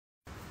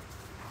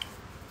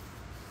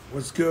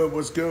What's good?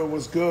 What's good?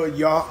 What's good,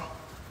 y'all?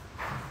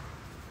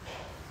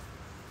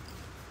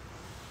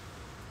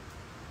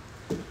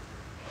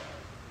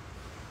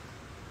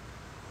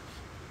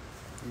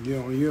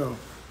 Yo.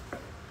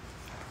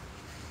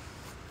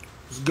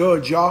 What's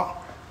good,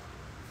 y'all?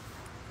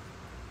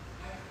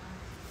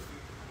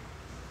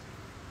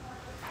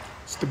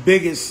 It's the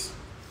biggest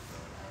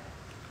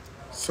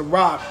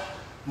Ciroc,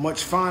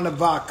 much finer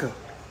vodka.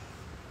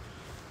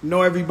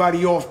 Know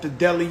everybody off the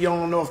deli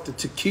off the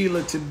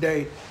tequila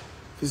today.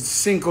 It's the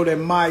cinco de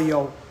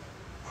mayo.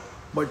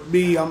 But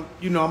me, I'm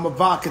a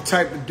vodka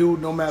type of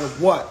dude no matter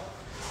what.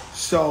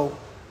 So,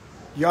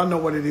 y'all know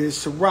what it is,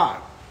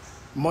 Ciroc.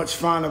 Much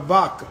finer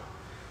vodka.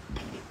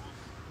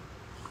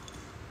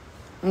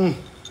 Woo!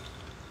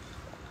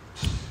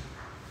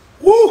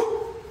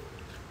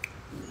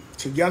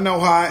 So y'all know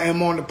how I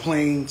am on the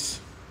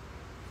planes.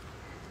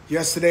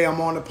 Yesterday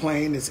I'm on the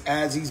plane. It's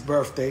Azzy's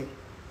birthday.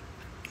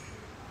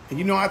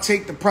 And I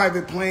take the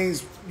private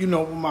planes, with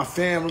my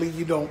family,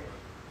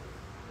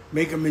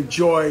 make them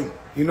enjoy,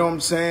 you know what I'm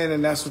saying?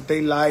 And that's what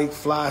they like,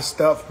 fly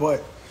stuff.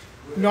 But,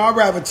 I'd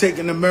rather take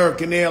an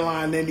American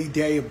airline any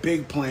day, a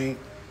big plane.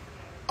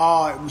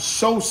 It was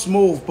so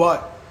smooth,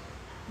 but,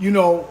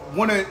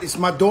 it's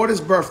my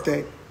daughter's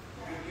birthday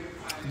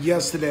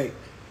yesterday.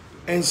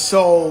 And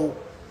so,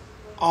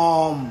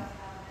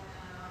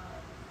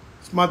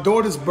 it's my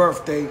daughter's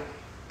birthday.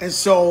 And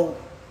so,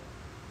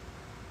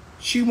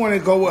 she wanted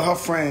to go with her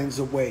friends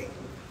away.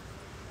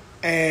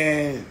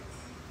 And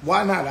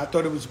why not? I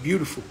thought it was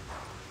beautiful.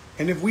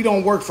 And if we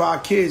don't work for our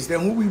kids, then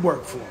who we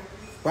work for,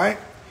 right?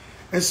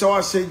 And so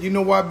I said, you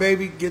know what,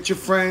 baby? Get your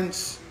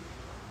friends.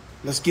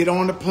 Let's get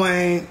on the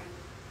plane.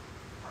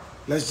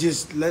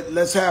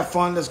 Let's have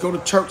fun. Let's go to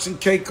Turks and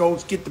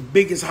Caicos, get the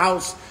biggest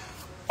house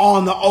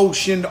on the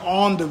ocean,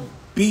 on the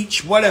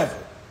beach, whatever.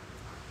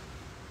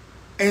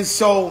 And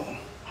so,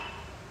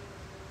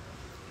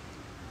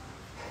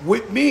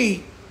 with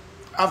me,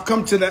 I've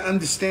come to the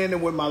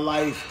understanding with my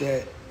life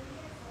that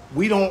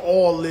we don't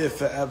all live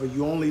forever.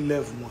 You only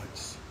live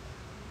once.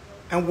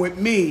 And with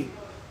me,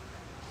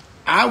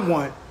 I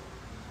want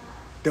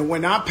that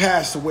when I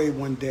pass away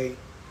one day,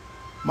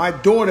 my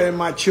daughter and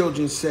my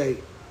children say,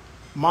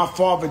 my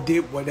father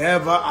did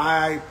whatever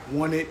I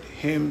wanted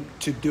him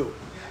to do.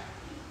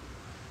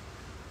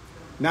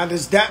 Now,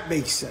 does that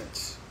make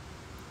sense?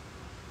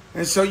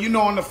 And so,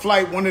 on the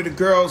flight, one of the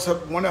girls,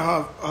 one of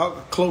her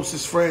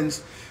closest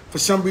friends, for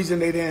some reason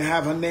they didn't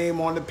have her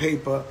name on the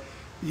paper.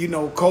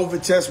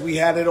 COVID test, we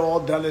had it all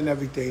done and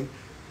everything.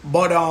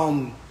 But,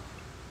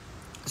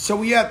 so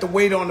we had to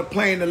wait on the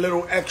plane a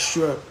little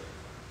extra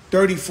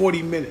 30,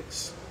 40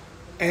 minutes.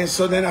 And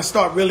so then I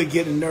start really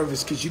getting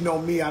nervous because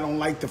me, I don't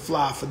like to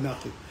fly for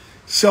nothing.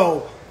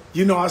 So,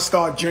 I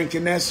start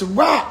drinking that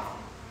Ciroc.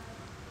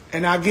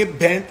 And I get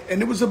bent.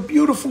 And it was a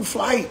beautiful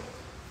flight.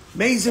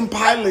 Amazing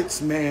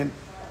pilots, man.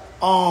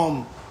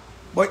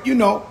 But,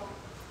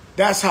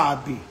 that's how I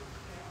be.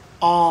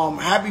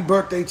 Happy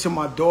birthday to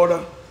my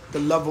daughter, the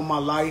love of my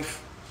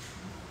life.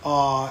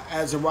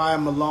 Azariah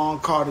Malone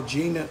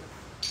Cartagena.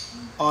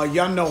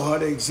 Y'all know her,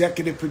 the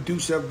executive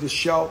producer of the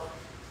show.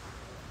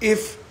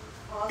 If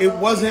it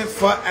wasn't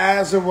for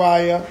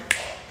Azariah,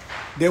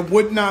 there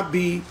would not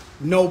be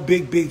no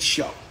big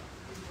show.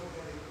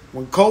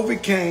 When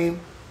COVID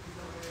came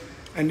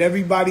and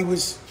everybody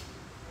was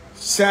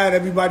sad,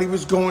 everybody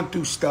was going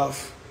through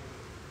stuff,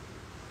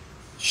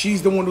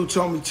 she's the one who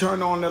told me,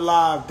 turn on the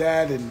live,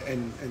 Dad,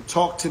 and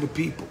talk to the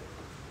people.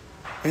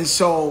 And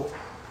so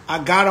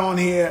I got on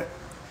here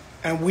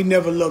and we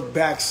never looked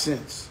back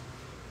since.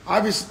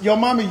 Yo,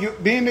 Mama,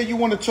 being that you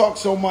want to talk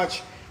so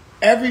much,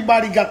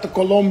 everybody got the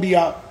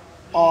Colombia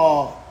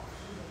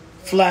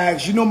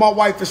flags. My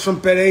wife is from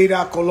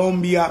Pereira,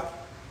 Colombia.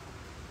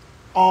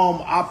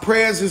 Our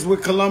prayers is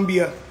with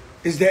Colombia.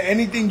 Is there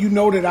anything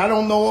that I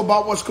don't know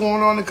about what's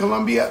going on in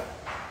Colombia?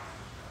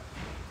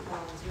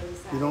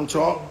 You don't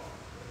talk?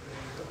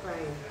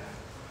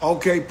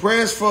 Okay,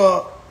 prayers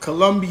for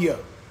Colombia.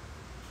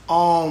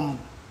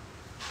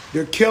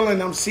 They're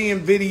killing, I'm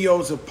seeing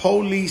videos of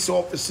police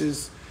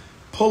officers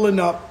pulling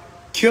up,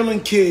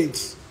 killing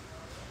kids.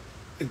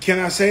 Can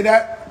I say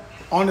that?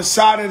 On the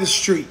side of the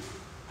street.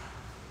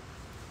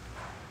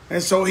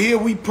 And so here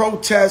we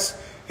protest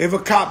if a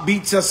cop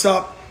beats us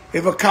up,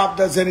 if a cop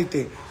does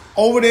anything.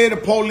 Over there, the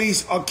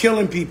police are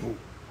killing people.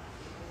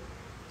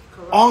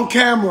 Corrupt. On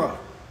camera.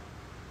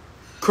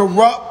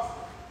 Corrupt.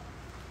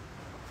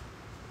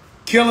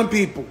 Killing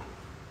people.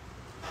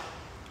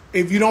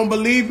 If you don't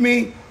believe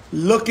me,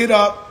 look it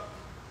up.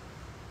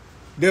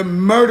 They're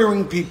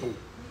murdering people.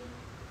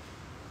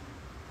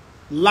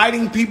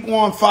 Lighting people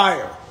on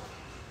fire.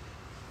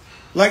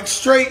 Like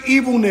straight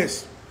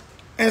evilness.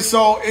 And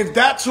so if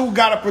that's who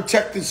got to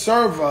protect and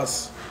serve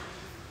us,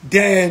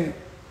 then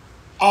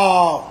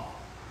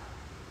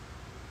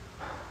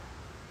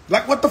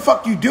like what the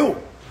fuck you do?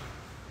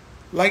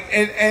 Like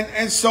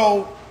and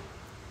so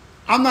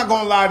I'm not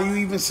gonna lie to you,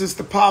 even since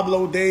the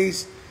Pablo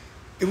days,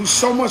 it was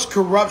so much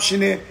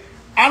corruption in.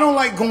 I don't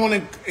like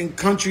going in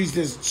countries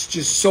there's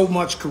just so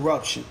much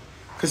corruption.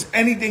 Because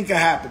anything can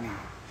happen to you.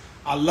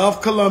 I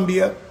love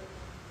Colombia.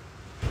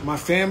 My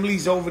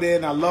family's over there,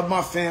 and I love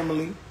my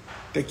family.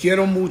 Te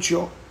quiero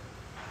mucho.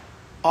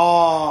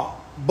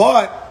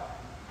 But,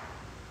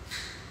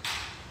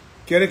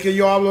 ¿quieres que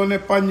yo hablo en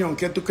español?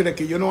 ¿Qué tú crees?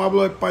 Que yo no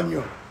hablo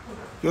español.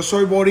 Yo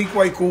soy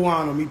boricua y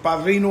cubano. Mi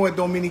padrino es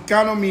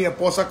dominicano, mi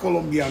esposa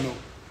colombiano.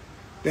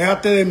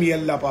 Déjate de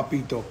mierda,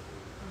 papito.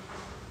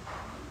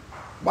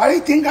 Why do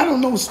you think I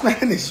don't know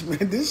Spanish,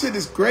 man? This shit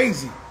is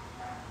crazy.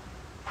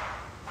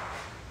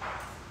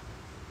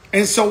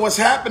 And so what's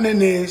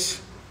happening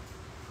is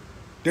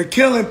they're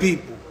killing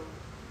people.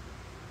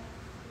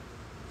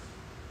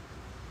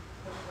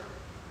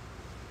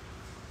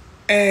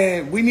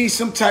 And we need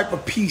some type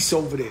of peace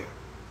over there.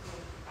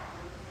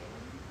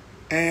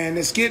 And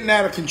it's getting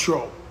out of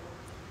control.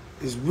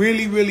 It's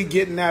really, really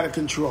getting out of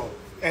control.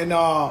 And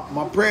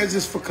my prayers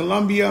is for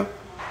Colombia.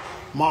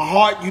 My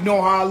heart, you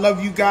know how I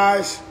love you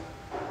guys.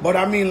 But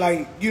I mean,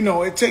 like, you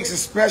know, it takes a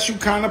special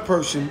kind of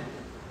person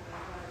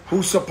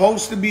who's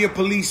supposed to be a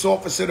police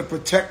officer to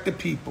protect the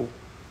people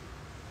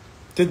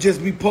to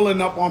just be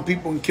pulling up on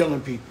people and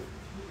killing people.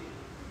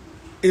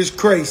 It's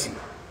crazy.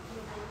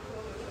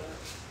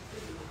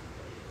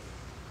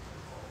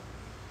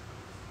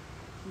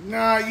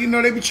 Nah, you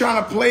know, they be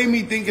trying to play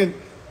me thinking,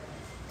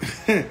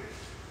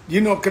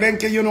 you know, creen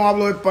que yo no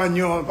hablo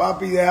español.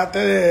 Papi, déjate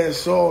de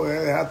eso,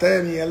 déjate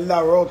de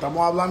mierda, bro.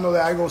 Estamos hablando de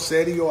algo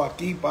serio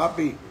aquí,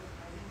 papi.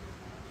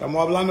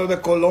 Estamos hablando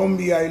de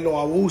Colombia y los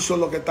abusos,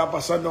 lo que está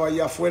pasando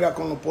allá afuera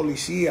con los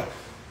policías,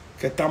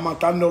 que están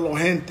matando a la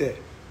gente.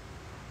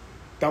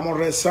 Estamos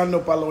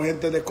rezando para la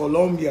gente de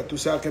Colombia. Tú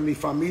sabes que mi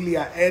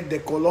familia es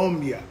de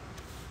Colombia.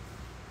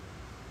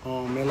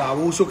 El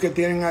abuso que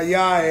tienen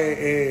allá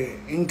es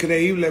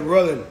increíble,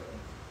 brother.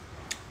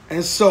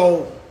 And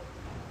so,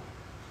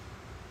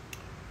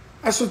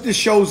 that's what this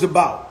show is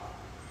about.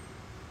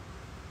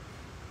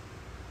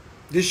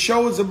 This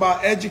show is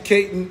about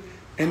educating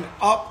and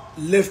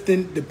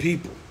uplifting the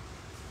people.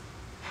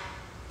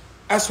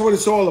 That's what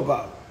it's all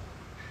about.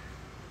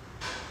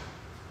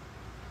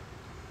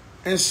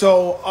 And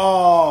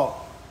so,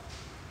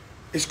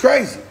 it's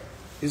crazy.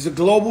 It's a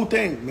global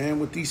thing, man,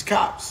 with these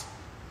cops.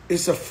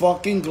 It's a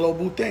fucking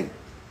global thing.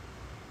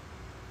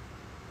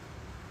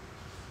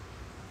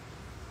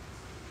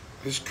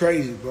 It's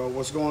crazy, bro,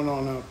 what's going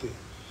on out there.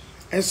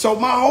 And so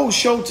my whole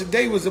show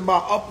today was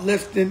about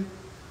uplifting,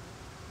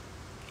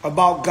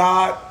 about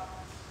God.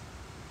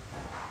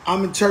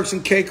 I'm in Turks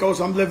and Caicos.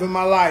 I'm living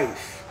my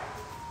life.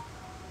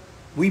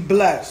 We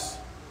blessed.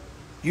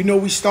 You know,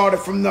 we started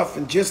from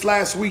nothing. Just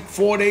last week,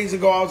 4 days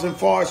ago, I was in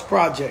Forest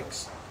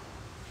Projects.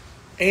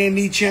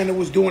 A&E Channel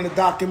was doing a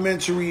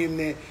documentary in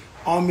there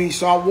on me.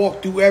 So I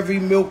walked through every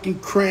milk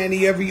and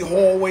cranny, every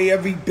hallway,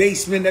 every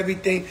basement,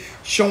 everything,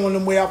 showing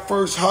them where I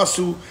first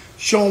hustled,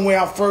 showing where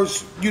I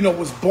first, you know,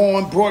 was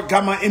born,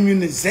 got my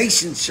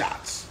immunization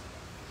shots.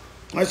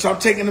 Right, so I'm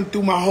taking them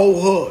through my whole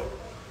hood.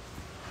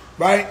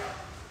 Right?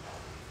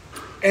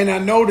 And I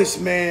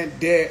noticed, man,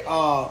 that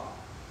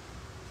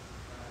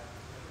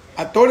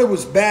I thought it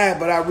was bad,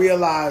 but I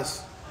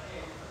realized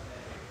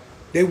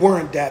they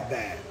weren't that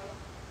bad.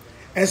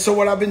 And so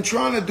what I've been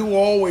trying to do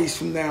always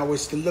from now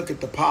is to look at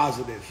the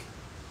positive.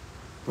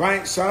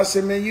 Right? So I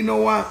said, man, you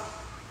know what?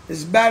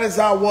 As bad as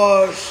I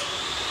was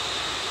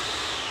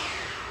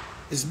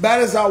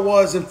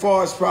in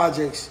Forest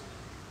Projects,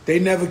 they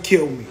never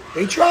killed me.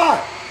 They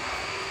tried.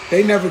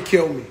 They never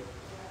killed me.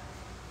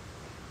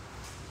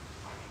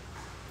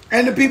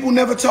 And the people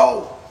never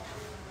told.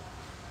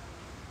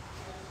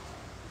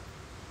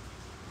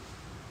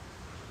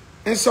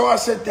 And so I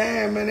said,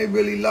 damn, man, they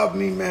really love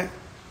me, man.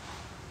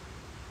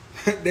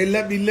 They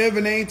let me live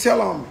and they ain't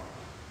tell on me.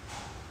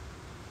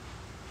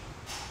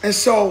 And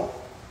so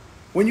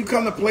when you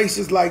come to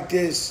places like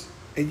this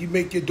and you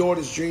make your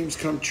daughter's dreams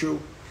come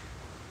true,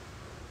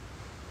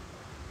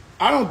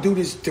 I don't do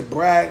this to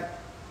brag.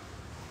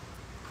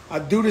 I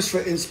do this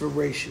for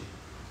inspiration.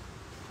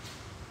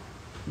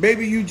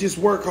 Maybe you just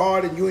work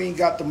hard and you ain't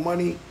got the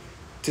money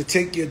to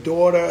take your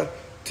daughter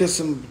to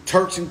some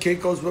Turks and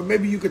Caicos, but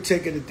maybe you could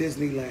take her to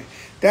Disneyland.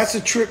 That's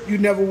a trip you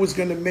never was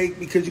going to make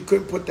because you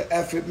couldn't put the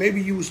effort.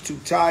 Maybe you was too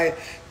tired.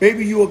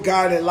 Maybe you a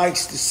guy that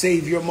likes to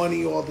save your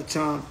money all the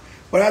time.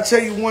 But I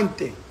tell you one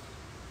thing.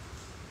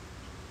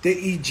 The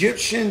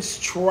Egyptians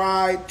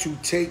tried to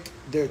take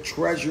their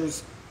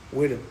treasures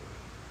with them.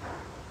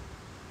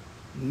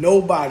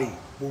 Nobody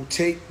will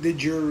take the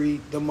jewelry,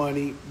 the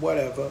money,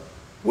 whatever,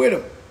 with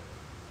them.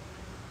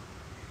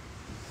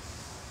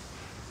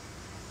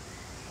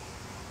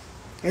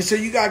 And so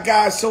you got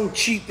guys so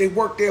cheap, they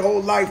work their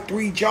whole life,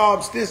 3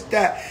 jobs, this,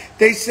 that.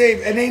 They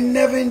save, and they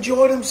never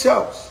enjoy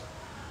themselves.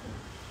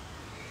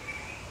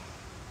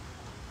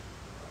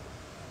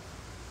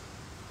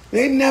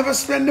 They never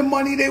spend the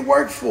money they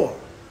work for.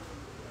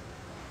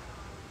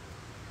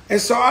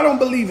 And so I don't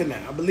believe in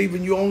that. I believe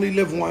in you only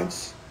live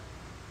once.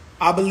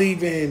 I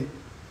believe in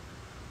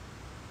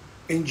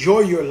enjoy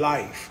your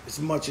life as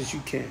much as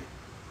you can.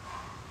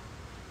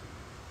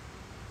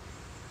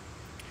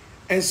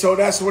 And so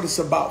that's what it's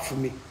about for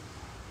me.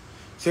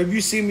 So if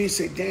you see me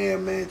say,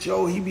 damn, man,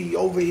 Joe, he be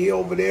over here,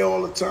 over there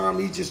all the time.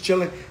 He's just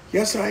chilling.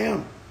 Yes, I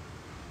am.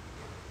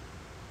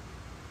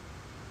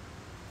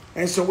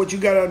 And so what you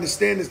got to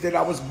understand is that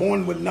I was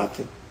born with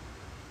nothing.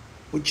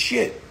 With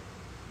shit.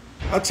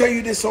 I tell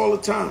you this all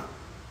the time.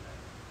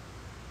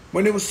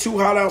 When it was too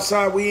hot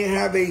outside, we didn't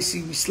have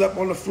AC. We slept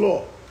on the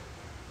floor.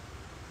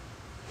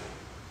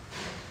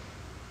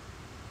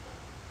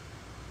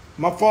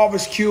 My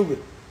father's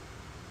Cuban.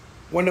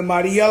 When the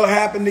Mariela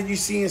happened that you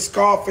see in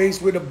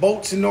Scarface with the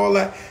boats and all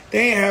that,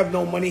 they didn't have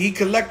no money. He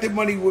collected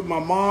money with my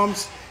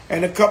mom's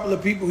and a couple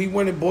of people. He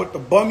went and bought the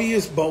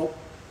bummiest boat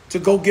to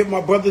go get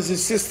my brothers and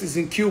sisters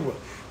in Cuba.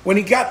 When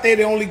he got there,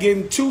 they only gave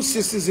him 2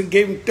 sisters and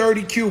gave him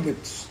 30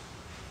 Cubans.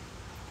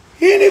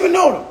 He didn't even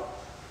know them.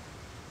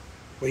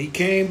 But he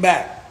came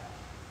back.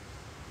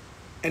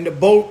 And the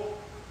boat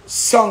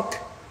sunk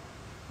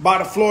by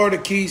the Florida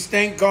Keys.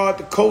 Thank God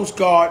the Coast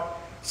Guard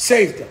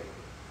saved him.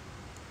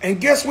 And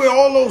guess where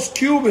all those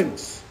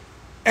Cubans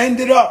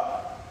ended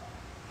up?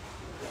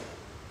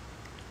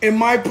 In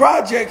my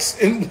projects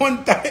in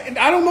one time.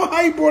 I don't know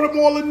how he brought them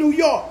all in New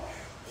York.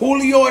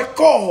 Julio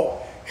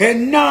Escojo,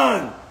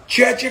 Hernan,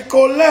 Cheche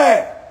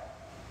Collet.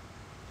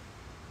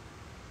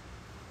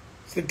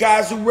 It's the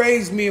guys who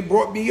raised me and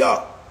brought me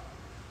up.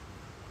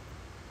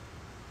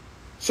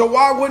 So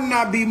why wouldn't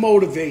I be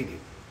motivated?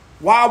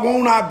 Why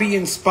won't I be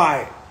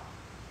inspired?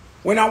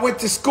 When I went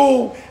to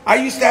school, I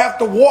used to have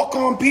to walk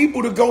on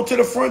people to go to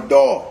the front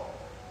door.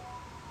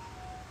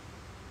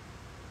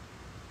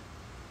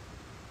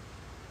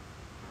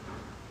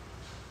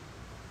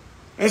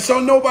 And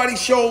so nobody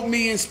showed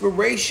me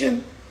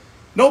inspiration.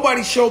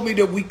 Nobody showed me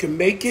that we can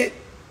make it.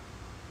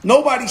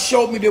 Nobody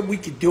showed me that we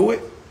could do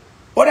it.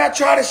 But I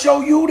try to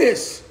show you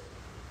this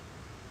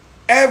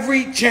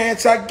every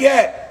chance I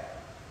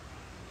get.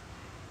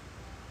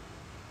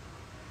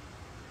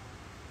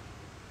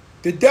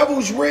 The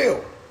devil's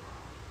real.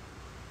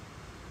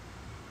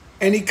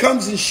 And he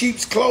comes in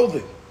sheep's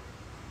clothing.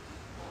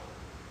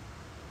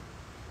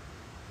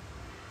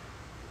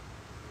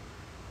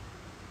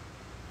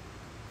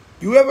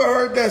 You ever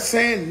heard that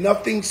saying,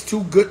 nothing's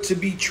too good to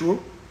be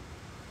true?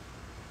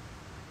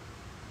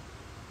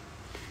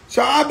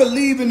 So I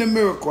believe in a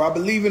miracle. I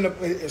believe in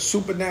a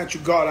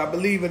supernatural God. I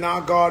believe in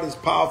our God is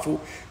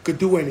powerful, could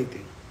do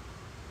anything.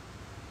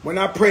 When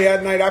I pray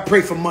at night, I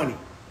pray for money.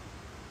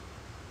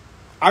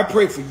 I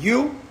pray for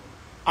you.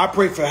 I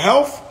pray for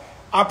health.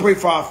 I pray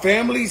for our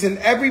families and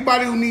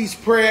everybody who needs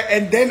prayer.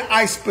 And then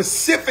I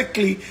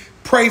specifically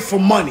pray for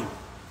money.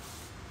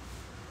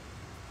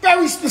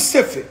 Very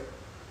specific.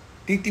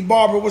 DT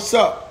Barber, what's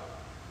up?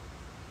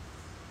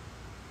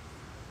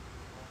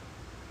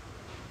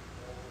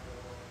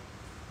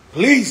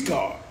 Please,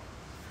 God.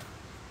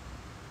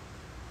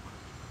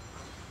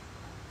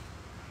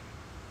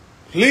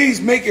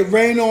 Please make it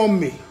rain on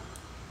me.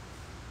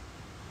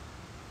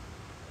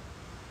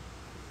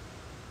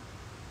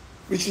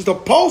 Which is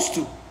supposed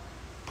to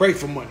pray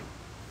for money.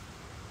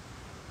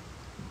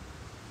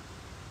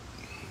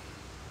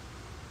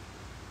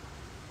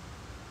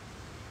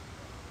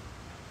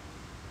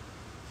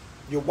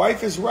 Your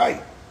wife is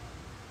right.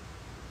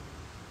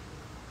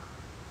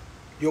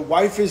 Your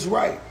wife is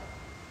right.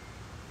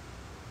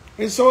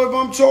 And so if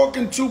I'm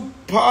talking too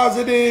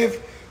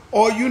positive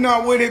or you're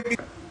not with it,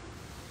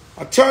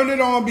 I turn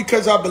it on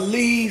because I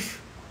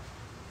believe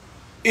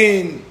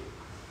in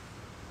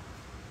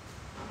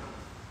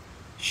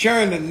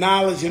sharing the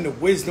knowledge and the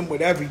wisdom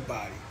with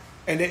everybody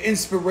and the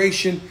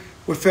inspiration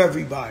with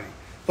everybody.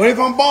 But if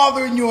I'm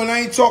bothering you and I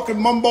ain't talking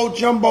mumbo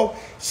jumbo,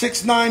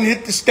 6ix9ine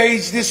hit the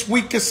stage this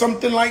week or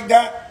something like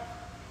that,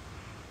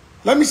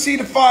 let me see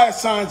the fire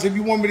signs if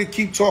you want me to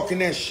keep talking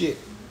that shit.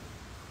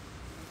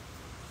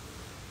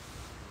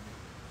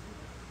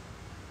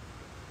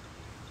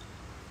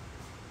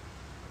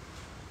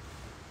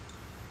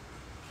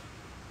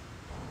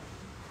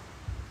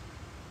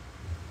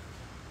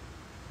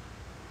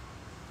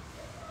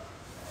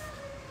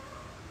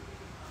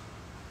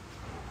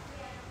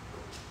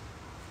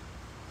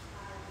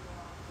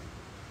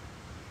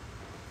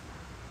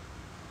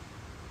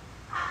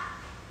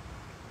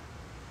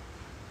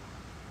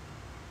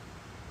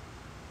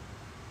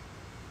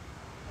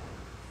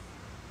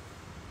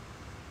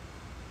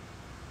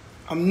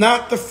 I'm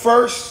not the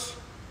first,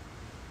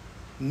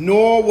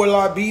 nor will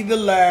I be the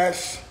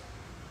last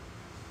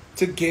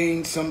to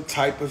gain some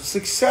type of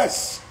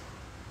success.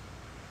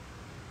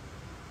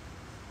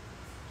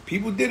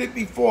 People did it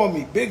before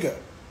me, bigger.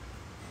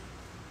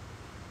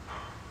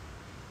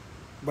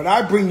 But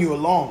I bring you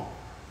along.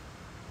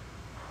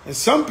 And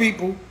some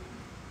people,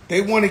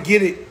 they want to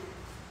get it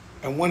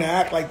and want to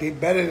act like they're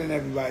better than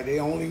everybody. They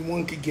only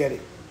one could get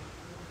it.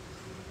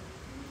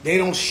 They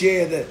don't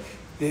share the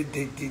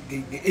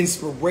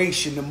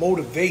inspiration, the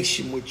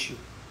motivation with you.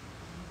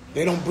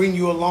 They don't bring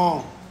you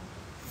along.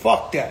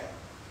 Fuck that.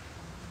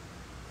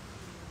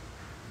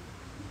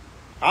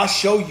 I'll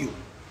show you.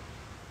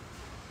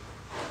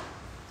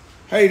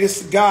 Hey, this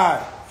is a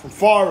guy from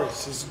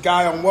Forest. This is a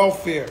guy on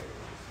welfare.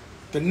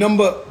 The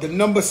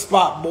number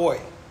spot boy.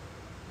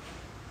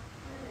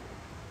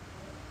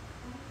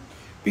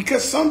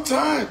 Because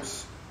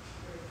sometimes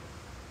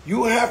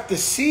you have to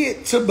see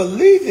it to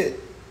believe it.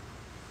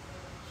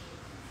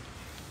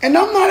 And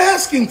I'm not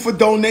asking for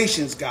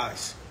donations,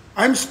 guys.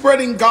 I'm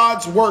spreading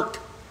God's work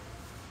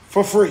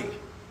for free.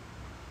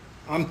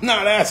 I'm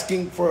not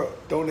asking for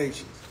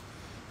donations.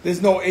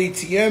 There's no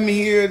ATM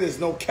here. There's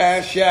no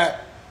Cash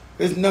App.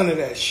 There's none of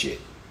that shit.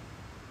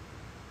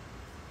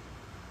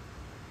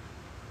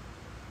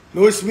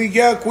 Luis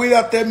Miguel,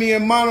 cuídate, mi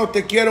hermano.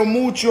 Te quiero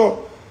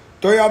mucho.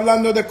 Estoy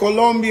hablando de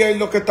Colombia y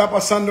lo que está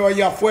pasando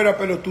allá afuera,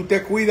 pero tú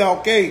te cuidas,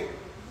 ¿ok?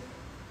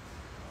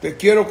 Te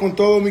quiero con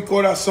todo mi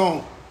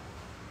corazón.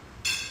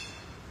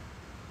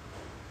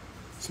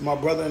 It's my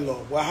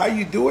brother-in-law. Well, how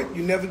you do it?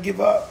 You never give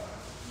up.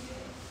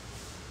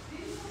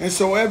 And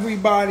so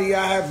everybody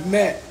I have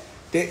met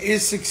that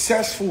is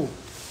successful,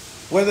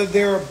 whether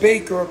they're a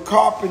baker, a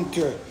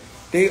carpenter,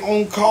 they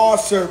own car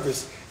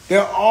service,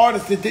 they're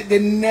artists, they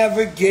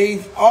never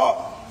gave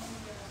up.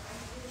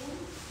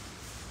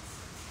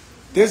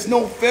 There's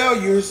no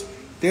failures,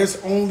 there's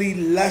only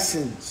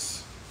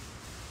lessons.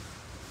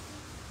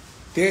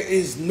 There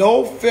is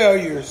no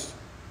failures,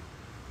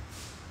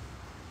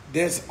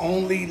 there's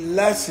only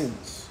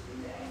lessons.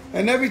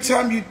 And every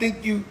time you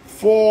think you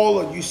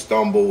fall or you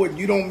stumble and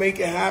you don't make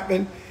it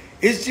happen,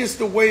 it's just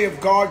a way of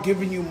God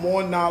giving you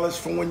more knowledge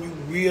for when you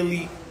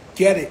really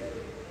get it.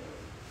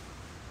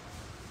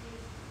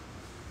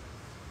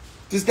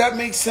 Does that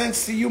make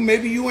sense to you?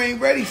 Maybe you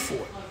ain't ready for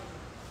it.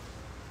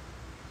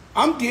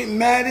 I'm getting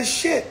mad as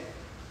shit.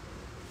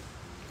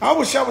 I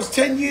wish I was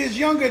 10 years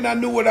younger and I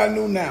knew what I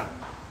knew now.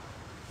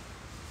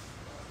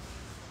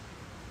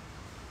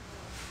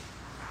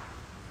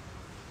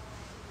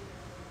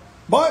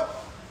 But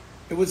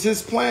it was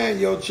his plan,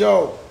 yo,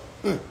 Joe.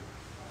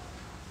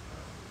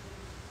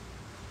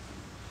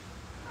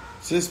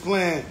 It's his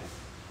plan.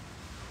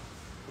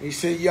 He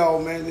said, yo,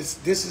 man,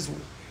 this is,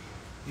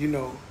 you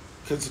know,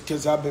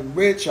 because I've been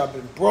rich, I've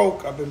been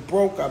broke, I've been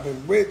broke, I've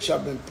been rich,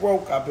 I've been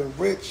broke, I've been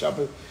rich, I've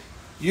been,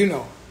 you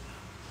know,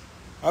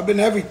 I've been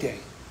everything.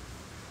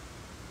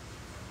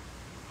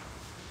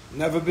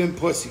 Never been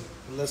pussy.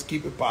 Let's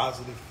keep it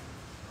positive.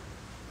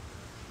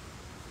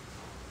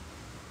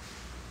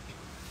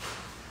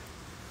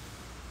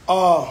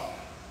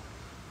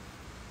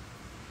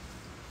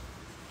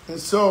 And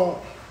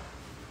so,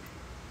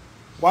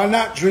 why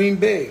not dream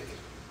big?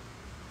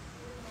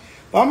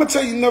 Well, I'm going to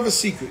tell you another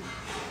secret.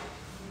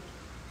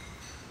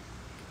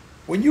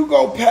 When you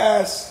go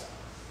past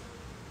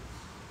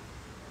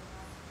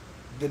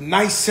the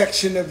nice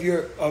section of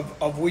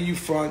of where you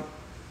from,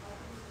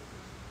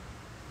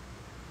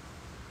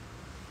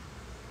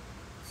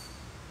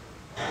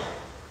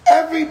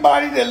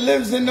 everybody that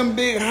lives in them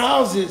big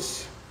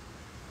houses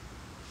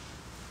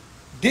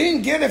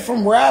didn't get it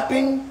from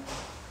rapping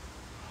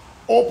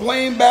or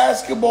playing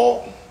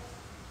basketball.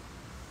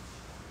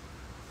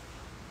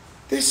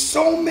 There's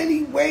so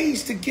many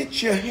ways to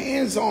get your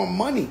hands on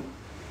money.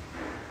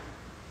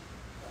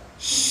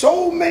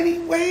 So many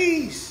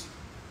ways.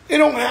 It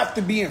don't have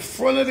to be in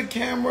front of the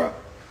camera.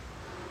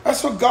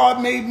 That's what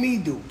God made me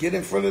do, get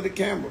in front of the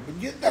camera.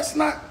 But that's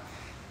not,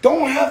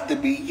 don't have to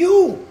be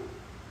you.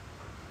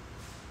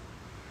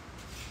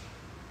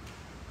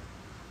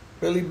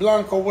 Billy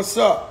Blanco, what's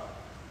up?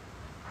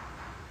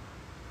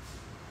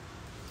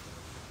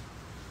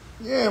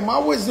 Yeah, my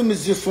wisdom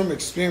is just from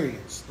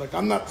experience. Like,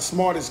 I'm not the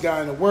smartest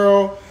guy in the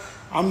world.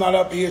 I'm not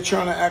up here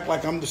trying to act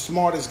like I'm the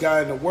smartest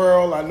guy in the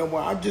world. I know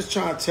what I'm just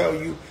trying to tell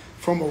you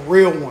from a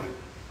real one.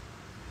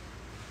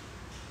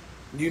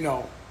 You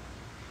know.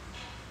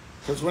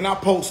 Because when I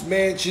post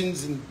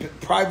mansions and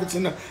privates,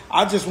 and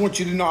I just want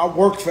you to know I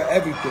worked for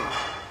everything.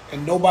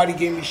 And nobody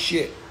gave me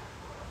shit.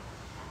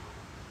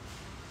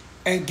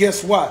 And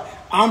guess what?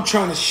 I'm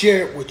trying to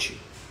share it with you.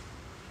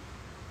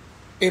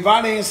 If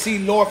I didn't see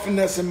Lord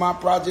Finesse in my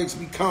projects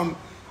become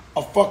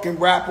a fucking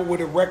rapper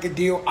with a record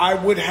deal, I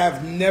would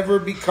have never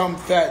become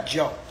Fat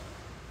Joe.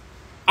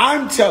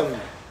 I'm telling you.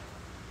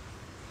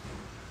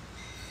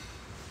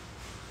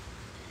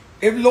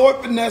 If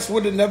Lord Finesse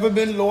would have never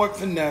been Lord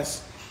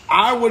Finesse,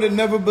 I would have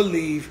never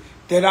believed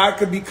that I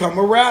could become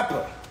a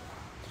rapper.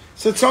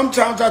 So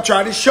sometimes I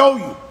try to show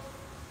you.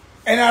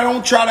 And I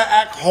don't try to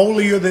act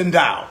holier than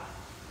thou.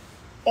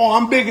 Oh,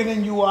 I'm bigger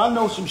than you. I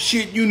know some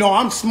shit. You know,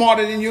 I'm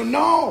smarter than you.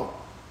 No.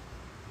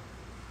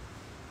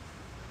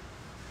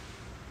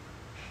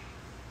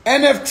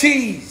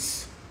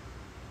 NFTs.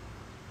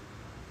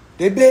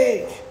 They're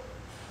big.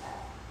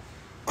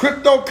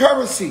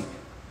 Cryptocurrency.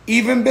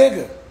 Even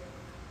bigger.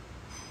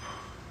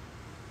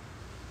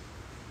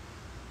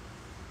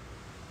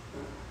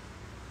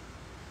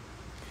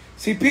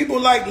 See, people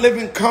like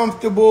living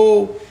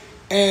comfortable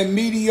and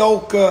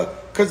mediocre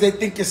because they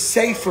think it's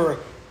safer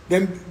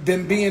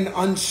than being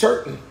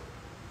uncertain.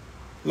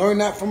 Learned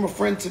that from a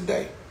friend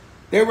today.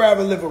 They'd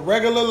rather live a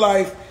regular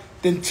life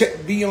than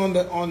be on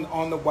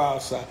the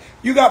wild side.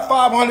 You got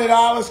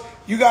 $500.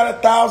 You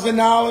got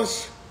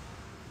 $1,000.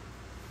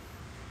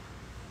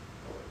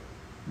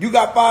 You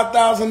got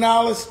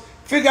 $5,000.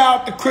 Figure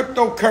out the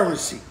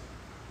cryptocurrency.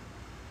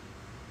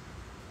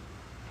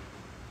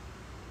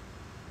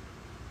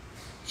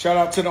 Shout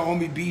out to the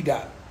homie B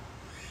Dot.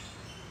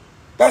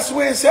 That's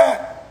where it's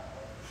at.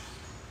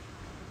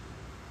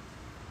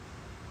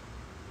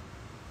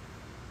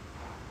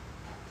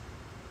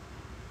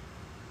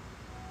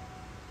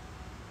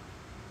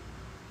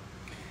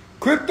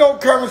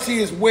 Cryptocurrency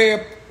is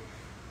where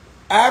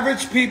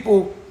average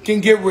people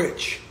can get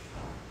rich.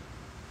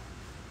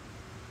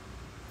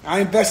 I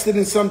invested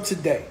in some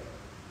today.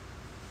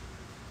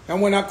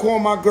 And when I call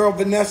my girl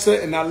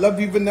Vanessa, and I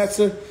love you,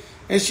 Vanessa,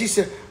 and she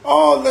said,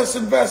 oh, let's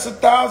invest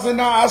 $1,000.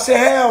 I said,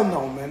 hell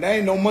no, man. That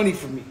ain't no money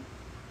for me.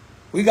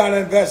 We got to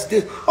invest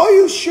this. Oh,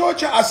 you sure?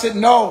 I said,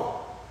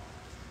 no.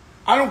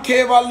 I don't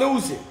care if I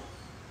lose it.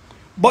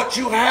 But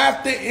you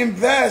have to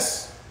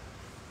invest.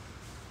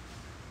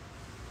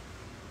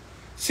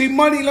 See,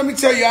 money, let me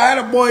tell you, I had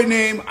a boy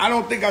named, I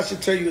don't think I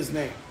should tell you his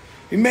name.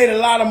 He made a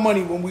lot of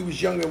money when we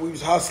was younger. We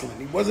was hustling.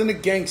 He wasn't a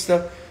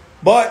gangster,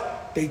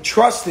 but they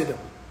trusted him.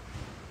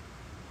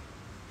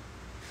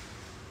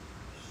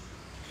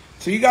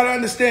 So you got to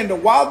understand, the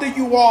wilder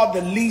you are,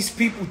 the least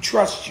people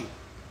trust you.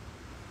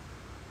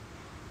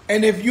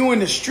 And if you're in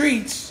the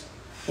streets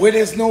where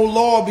there's no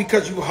law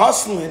because you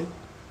hustling,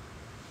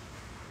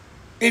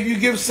 if you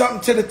give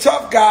something to the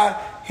tough guy,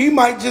 he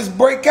might just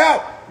break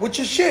out with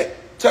your shit.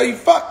 Tell you,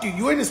 fuck you.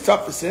 You ain't as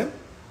tough as him.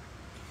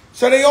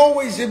 So they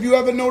always, if you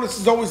ever notice,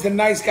 it's always the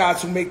nice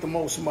guys who make the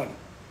most money,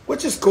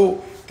 which is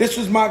cool. This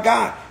was my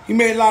guy. He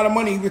made a lot of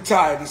money. He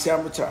retired. He said,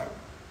 I'm retired.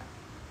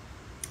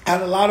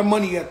 Had a lot of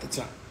money at the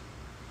time.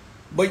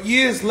 But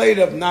years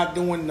later of not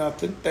doing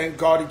nothing, thank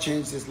God he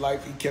changed his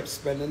life. He kept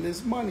spending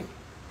his money.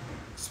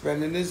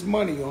 Spending his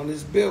money on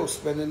his bills,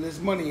 spending his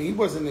money. He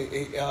wasn't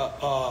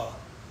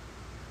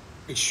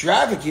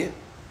extravagant,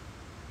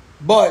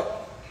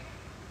 but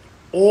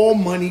all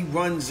money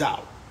runs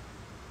out.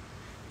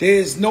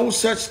 There's no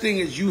such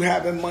thing as you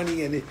having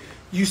money and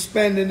you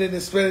spending it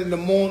and spending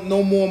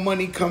no more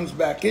money comes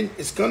back in.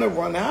 It's going to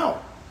run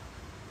out.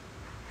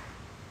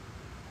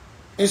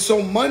 And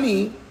so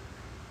money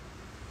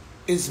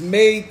is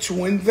made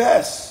to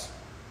invest.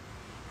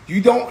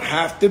 You don't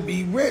have to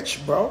be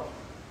rich, bro.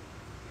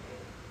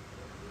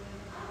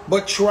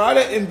 But try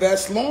to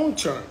invest long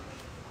term.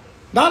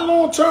 Not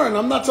long term.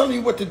 I'm not telling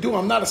you what to do.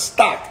 I'm not a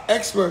stock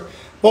expert.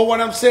 But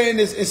what I'm saying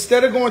is,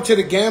 instead of going to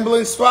the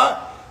gambling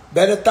spot,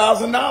 bet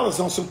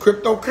 $1,000 on some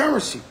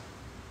cryptocurrency.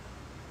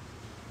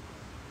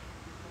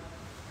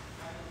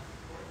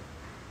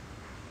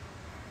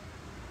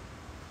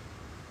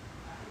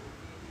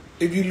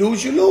 If you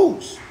lose, you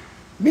lose.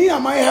 Me, I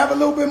might have a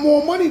little bit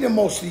more money than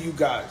most of you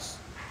guys.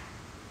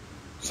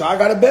 So I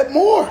got to bet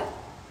more.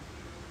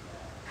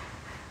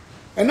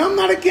 And I'm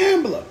not a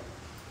gambler,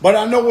 but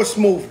I know what's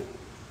moving.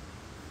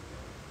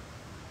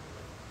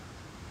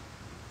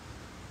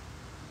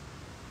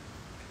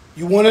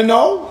 You want to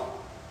know?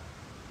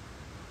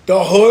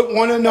 The hood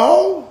want to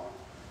know?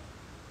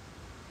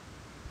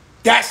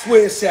 That's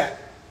where it's at.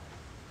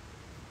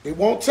 They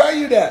won't tell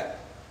you that.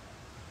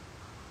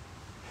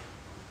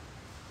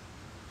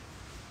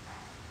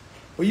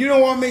 But you know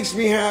what makes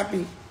me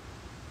happy?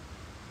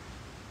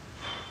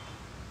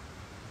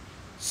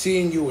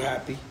 Seeing you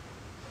happy.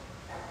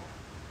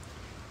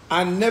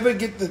 I never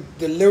get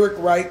the lyric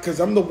right because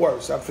I'm the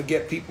worst. I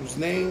forget people's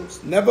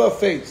names. Never a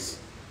face,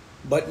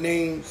 but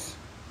names.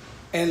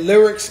 And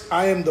lyrics,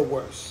 I am the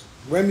worst.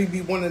 Remy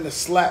be wanting to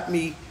slap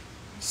me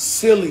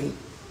silly.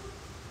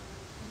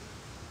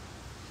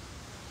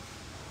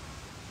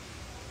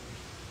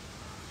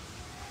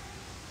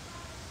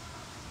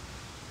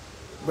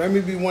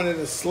 Remy be wanting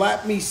to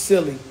slap me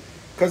silly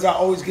because I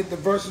always get the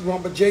verses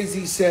wrong. But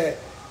Jay-Z said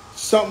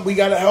something, we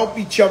got to help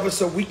each other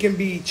so we can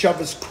be each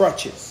other's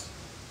crutches.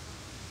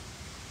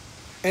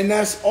 And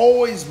that's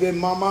always been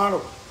my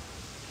motto.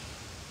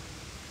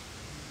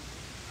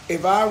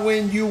 If I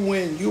win, you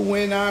win. You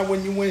win, I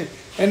win, you win.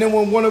 And then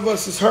when one of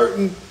us is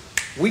hurting,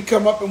 we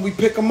come up and we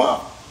pick them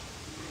up.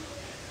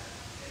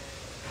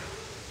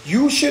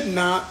 You should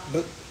not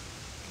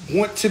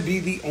want to be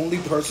the only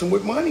person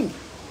with money.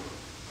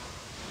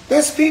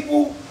 There's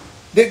people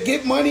that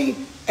get money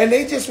and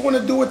they just want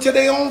to do it to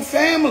their own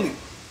family.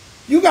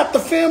 You got the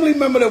family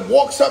member that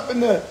walks up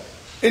in the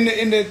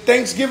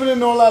Thanksgiving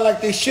and all that like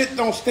they shit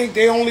don't stink.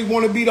 They only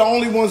want to be the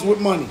only ones with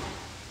money.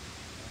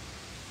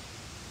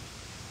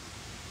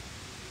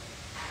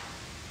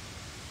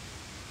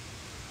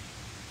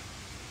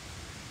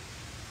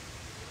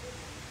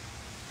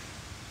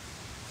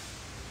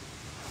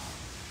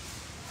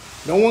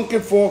 No one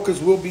can fall because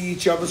we'll be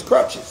each other's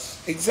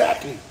crutches.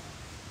 Exactly.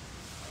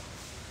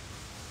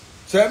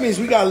 So that means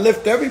we got to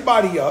lift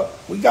everybody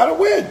up. We got to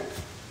win.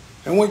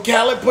 And when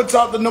Khaled puts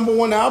out the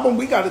 #1 album,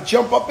 we got to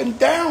jump up and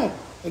down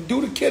and do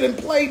the Kid and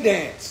Play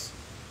dance.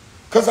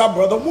 Because our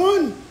brother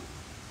won.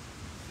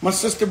 My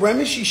sister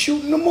Remy, she's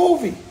shooting a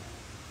movie.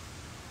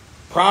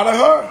 Proud of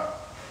her.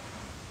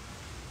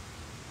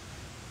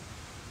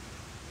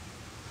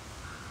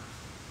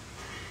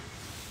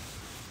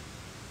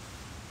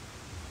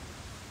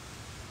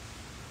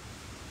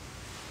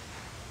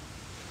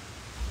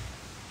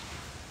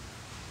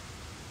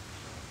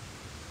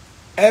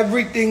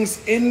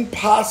 Everything's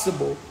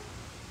impossible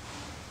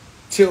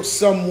till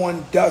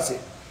someone does it.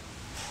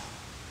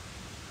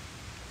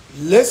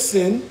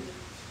 Listen.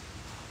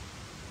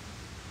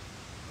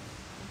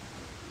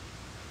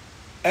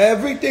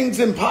 Everything's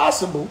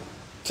impossible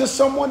till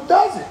someone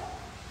does it.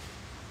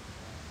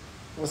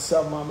 What's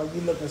up, mama?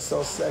 You looking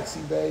so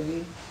sexy,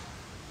 baby.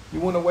 You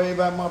want to wave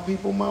at my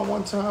people, man,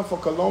 one time for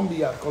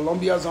Colombia?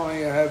 Colombia's on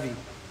here heavy.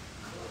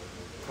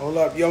 Hold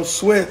up. Yo,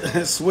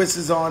 Swiss. Swiss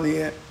is on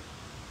here.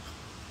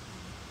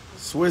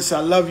 Swiss, I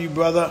love you,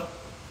 brother.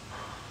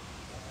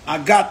 I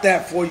got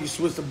that for you,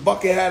 Swiss. The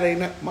bucket hat ain't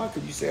that. Mike,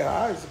 could you say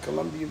hi? Is it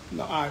Colombian?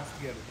 No, I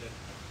forget it then.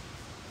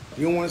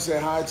 You don't want to say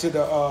hi to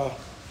the,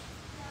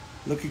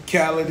 look at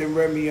Khaled and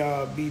Remy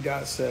B.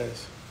 Dot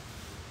says.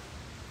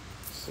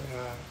 Say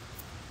hi.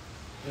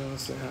 You want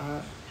to say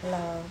hi?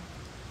 Hello.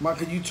 Ma,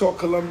 could you talk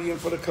Colombian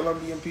for the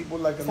Colombian people?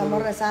 Like a Estamos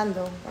little...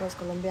 rezando para los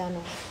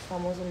colombianos.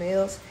 Estamos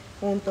unidos,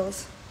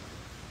 juntos.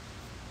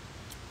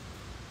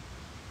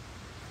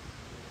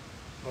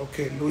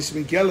 Okay, Luis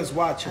Miguel is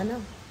watching. I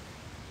know.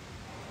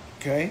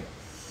 Okay.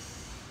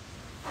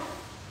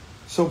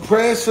 So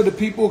prayers for the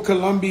people of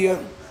Colombia.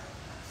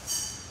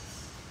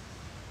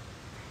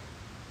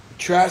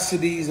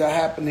 Atrocities are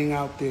happening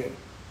out there.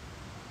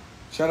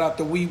 Shout out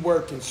to We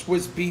Working.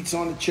 Swiss Beats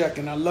on the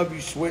check-in. I love you,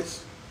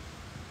 Swiss.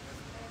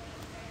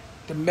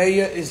 The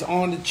mayor is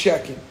on the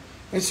check-in.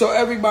 And so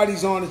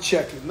everybody's on the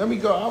check-in. Let me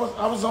go.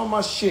 I was on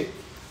my shit.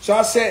 So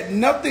I said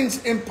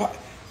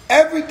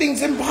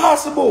everything's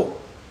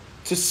impossible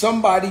till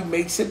somebody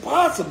makes it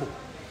possible.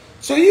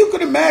 So you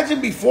could imagine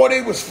before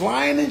they was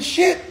flying and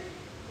shit.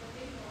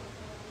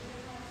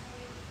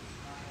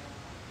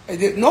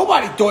 And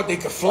nobody thought they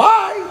could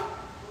fly.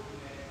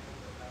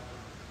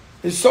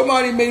 And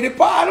somebody made it,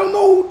 but I don't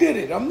know who did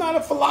it. I'm not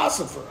a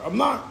philosopher. I'm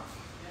not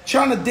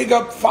trying to dig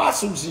up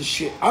fossils and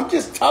shit. I'm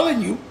just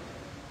telling you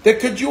that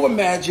could you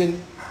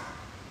imagine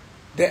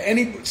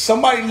that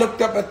somebody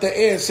looked up at the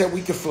air and said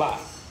we could fly.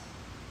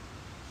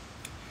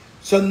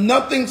 So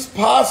nothing's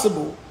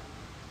possible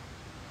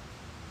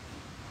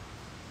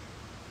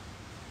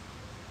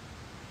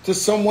till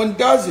someone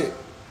does it.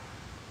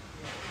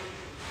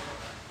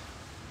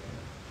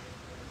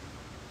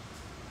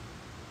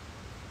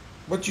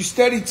 But you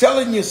steady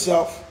telling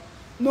yourself,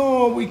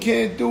 no, we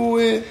can't do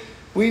it.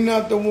 We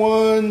not the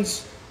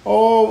ones.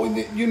 Oh,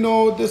 you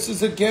know, this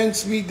is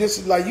against me. This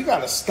is like, you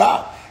got to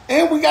stop.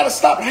 And we got to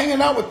stop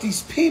hanging out with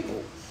these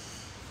people.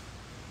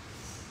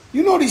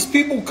 You know, these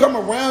people come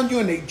around you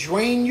and they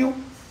drain you.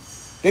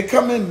 They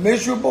come in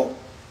miserable.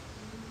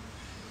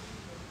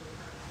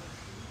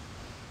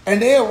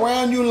 And they're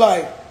around you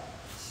like,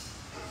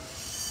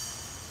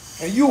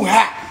 and you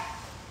happy.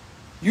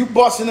 You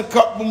busting a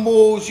couple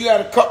moves, you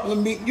had a couple of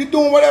meetings, you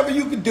doing whatever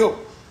you could do.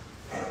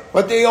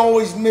 But they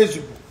always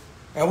miserable.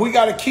 And we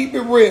got to keep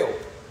it real.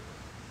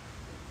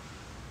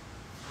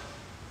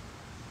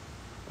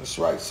 That's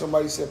right.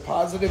 Somebody said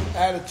positive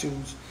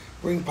attitudes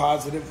bring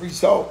positive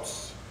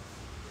results.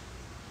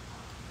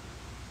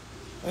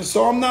 And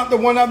so I'm not the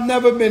one. I've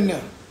never been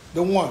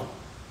the one.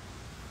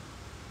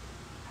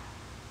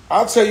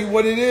 I'll tell you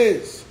what it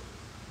is.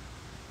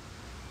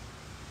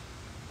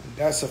 And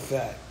that's a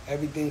fact.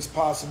 Everything's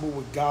possible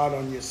with God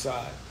on your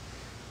side.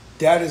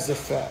 That is a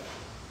fact.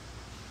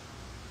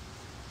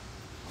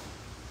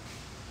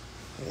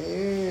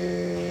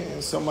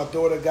 And so my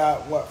daughter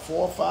got, what,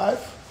 4 or 5?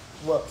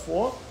 What,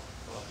 4?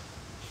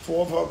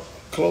 4 of her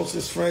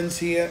closest friends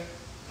here.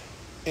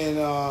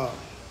 And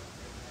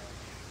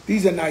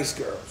these are nice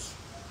girls.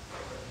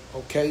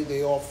 Okay?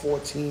 They all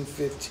 14,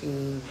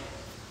 15.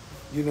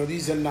 You know,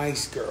 these are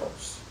nice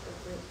girls.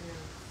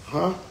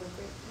 Huh?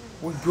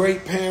 With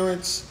great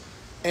parents.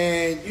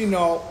 And, you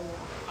know,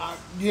 I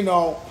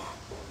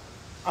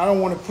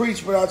don't want to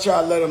preach, but I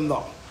try to let them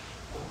know.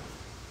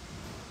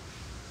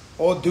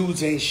 All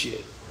dudes ain't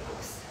shit.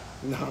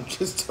 No, I'm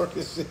just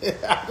talking shit.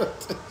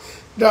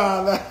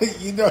 No,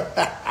 you know.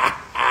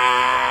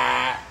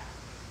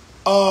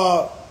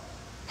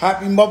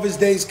 Happy Mother's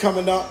Day's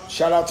coming up.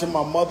 Shout out to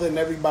my mother and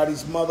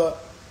everybody's mother.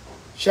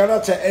 Shout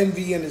out to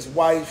Envy and his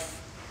wife.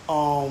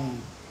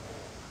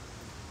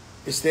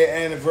 It's their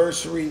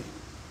anniversary.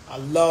 I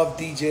love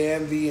DJ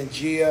Envy and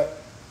Gia,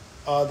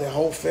 their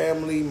whole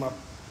family.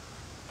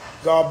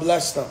 God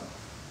bless them.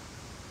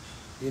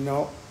 You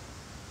know?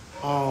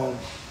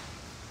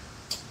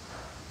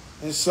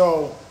 And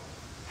so,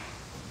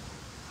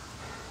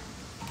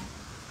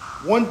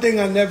 one thing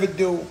I never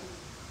do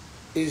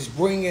is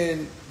bring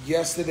in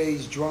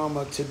yesterday's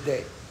drama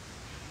today.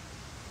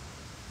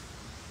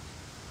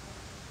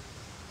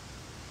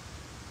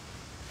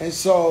 And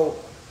so,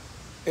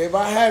 if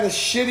I had a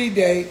shitty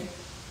day,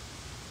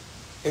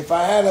 if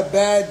I had a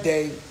bad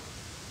day,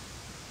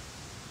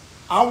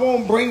 I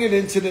won't bring it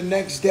into the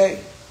next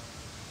day.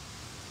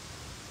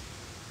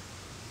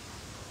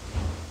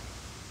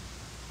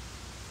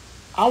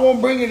 I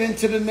won't bring it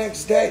into the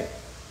next day.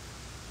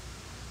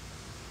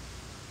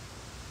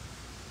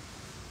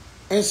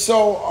 And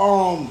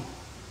so,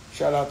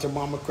 shout out to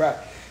Mama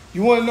Crack.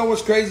 You want to know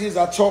what's crazy is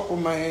I talk with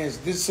my hands.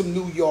 This is some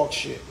New York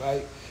shit,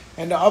 right?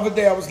 And the other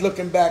day I was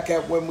looking back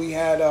at when we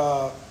had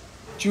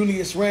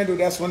Julius Randle,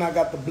 that's when I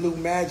got the blue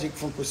magic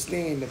from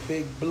Christine, the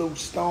big blue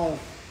stone.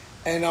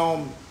 And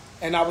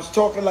I was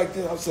talking like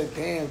this. I said,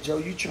 damn, Joe,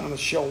 you trying to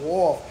show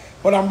off.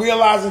 But I'm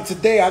realizing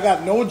today I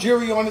got no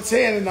jury on its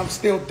hand and I'm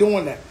still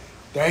doing that.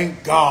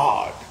 Thank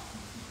God.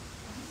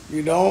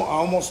 You know, I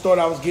almost thought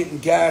I was getting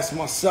gas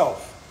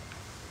myself.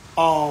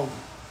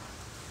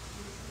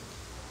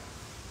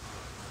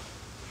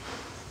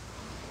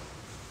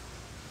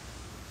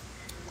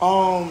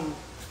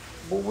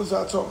 What was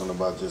I talking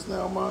about just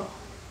now, man?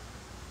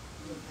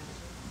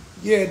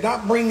 Yeah,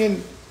 not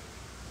bringing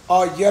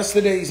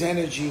yesterday's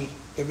energy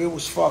if it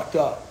was fucked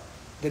up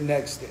the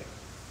next day.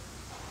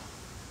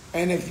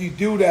 And if you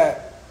do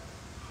that,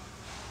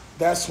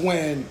 that's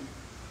when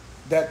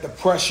that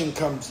depression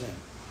comes in.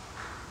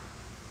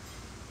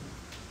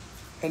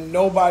 And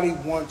nobody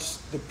wants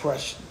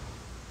depression.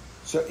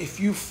 So if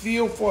you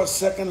feel for a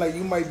second like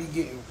you might be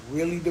getting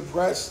really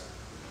depressed,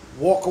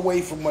 walk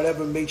away from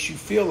whatever makes you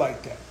feel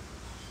like that.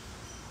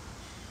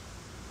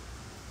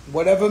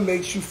 Whatever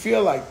makes you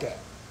feel like that.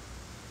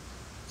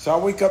 So I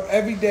wake up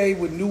every day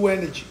with new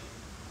energy.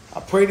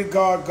 I pray to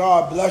God,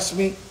 God bless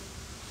me.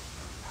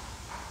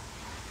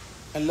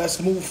 And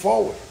let's move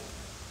forward.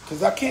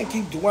 Because I can't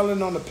keep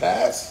dwelling on the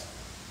past.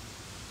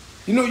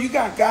 You know, you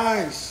got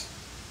guys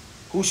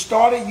who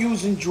started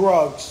using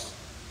drugs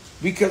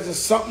because of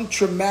something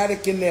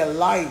traumatic in their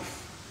life.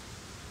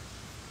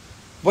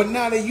 But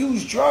now they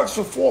use drugs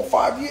for 4 or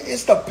 5 years.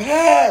 It's the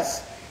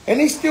past. And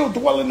they still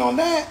dwelling on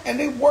that. And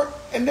they work,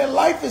 and their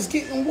life is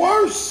getting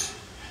worse.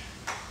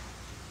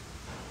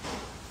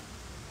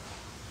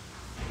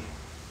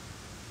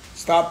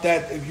 Stop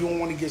that if you don't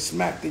want to get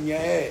smacked in your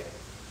head.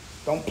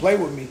 Don't play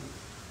with me.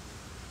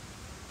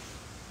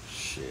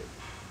 Shit.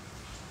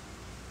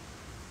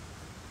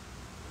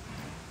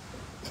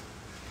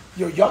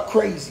 Yo, y'all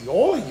crazy.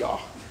 All of y'all.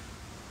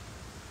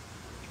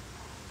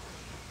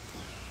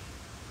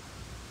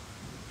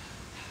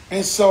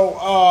 And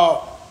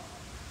so,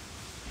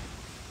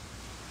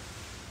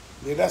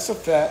 yeah, that's a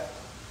fact.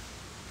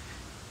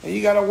 And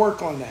you got to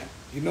work on that.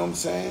 You know what I'm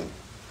saying?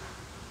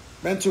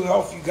 Mental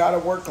health, you got to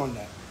work on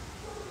that.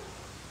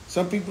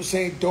 Some people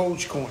saying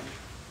Dogecoin.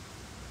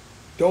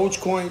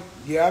 Dogecoin,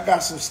 yeah, I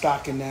got some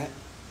stock in that.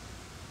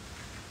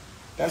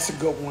 That's a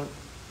good one.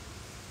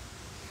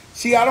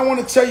 See, I don't want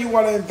to tell you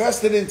what I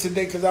invested in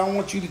today because I don't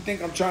want you to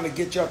think I'm trying to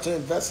get y'all to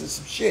invest in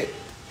some shit.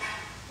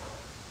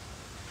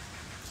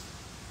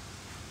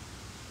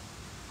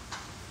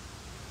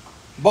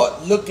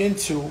 But look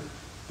into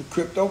the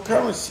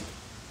cryptocurrency.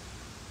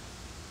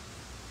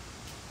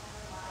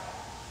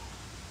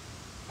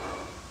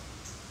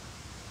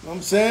 You know what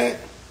I'm saying?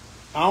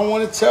 I don't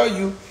want to tell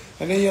you,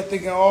 and then you're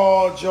thinking,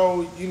 oh,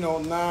 Joe, you know,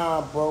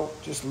 nah, bro.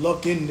 Just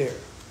look in there.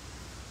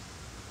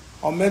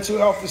 Our mental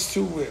health is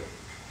too real.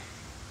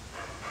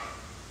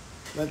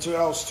 Mental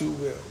health is too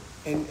real.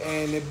 And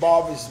it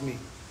bothers me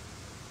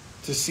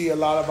to see a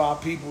lot of our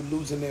people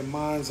losing their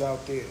minds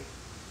out there.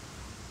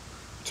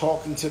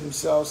 Talking to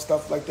themselves,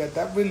 stuff like that.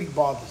 That really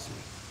bothers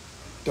me.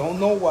 Don't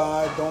know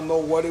why. Don't know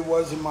what it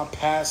was in my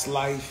past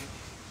life.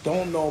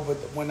 Don't know. But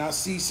when I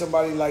see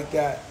somebody like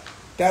that,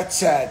 that's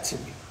sad to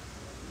me.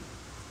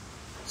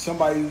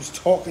 Somebody who's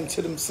talking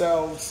to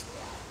themselves,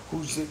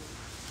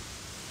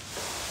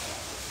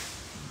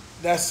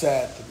 that's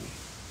sad to me.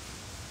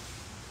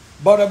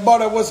 Butter,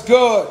 what's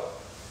good?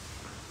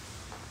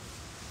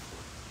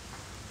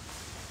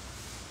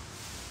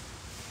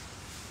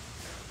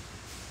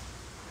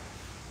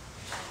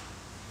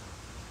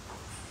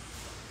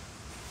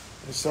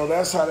 And so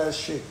that's how that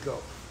shit go.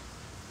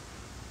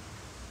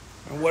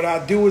 And what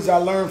I do is I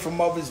learn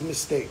from others'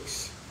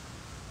 mistakes.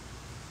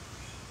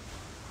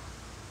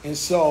 And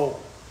so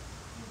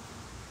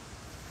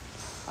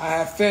I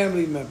have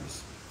family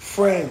members,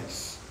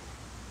 friends,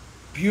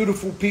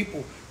 beautiful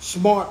people,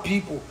 smart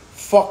people,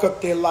 fuck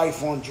up their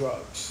life on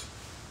drugs.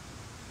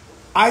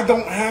 I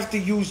don't have to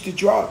use the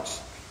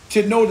drugs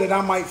to know that I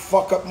might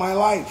fuck up my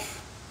life.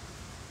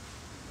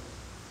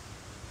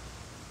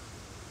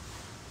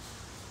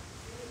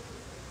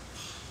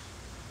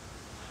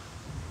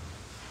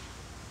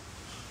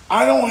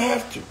 I don't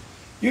have to.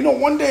 You know,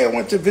 one day I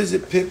went to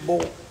visit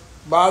Pitbull.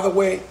 By the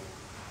way,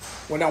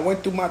 when I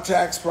went through my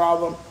tax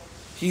problem,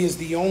 he is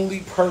the only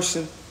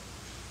person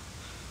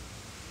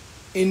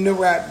in the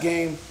rap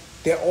game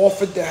that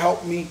offered to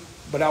help me,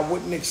 but I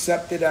wouldn't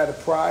accept it out of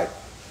pride.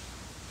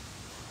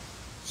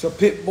 So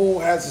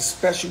Pitbull has a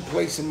special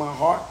place in my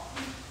heart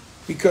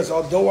because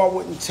although I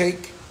wouldn't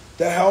take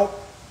the help,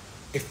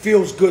 it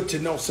feels good to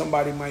know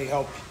somebody might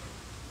help you.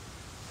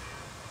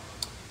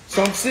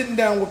 So I'm sitting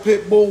down with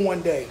Pitbull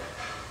one day,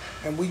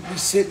 and we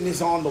sitting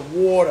this on the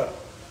water,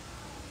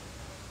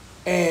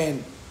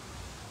 and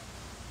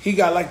he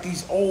got like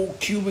these old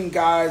Cuban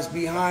guys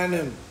behind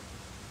him,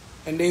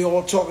 and they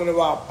all talking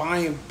about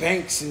buying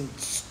banks and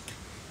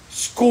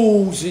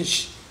schools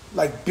and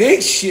like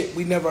big shit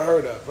we never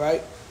heard of,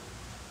 right?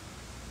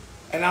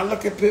 And I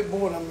look at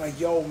Pitbull and I'm like,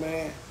 yo,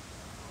 man,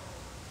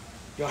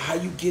 yo, how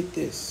you get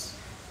this?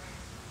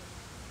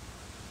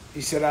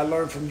 He said, I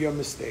learned from your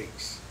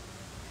mistakes.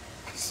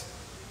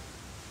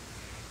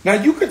 Now,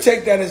 you could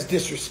take that as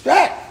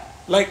disrespect.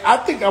 Like, I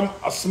think I'm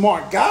a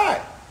smart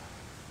guy.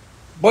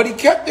 But he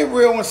kept it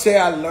real and said,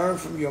 I learned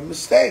from your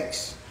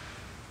mistakes.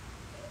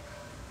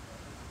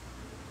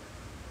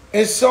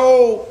 And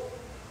so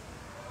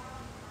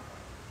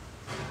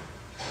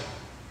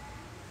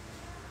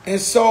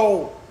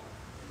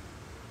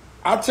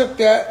I took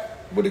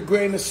that with a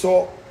grain of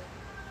salt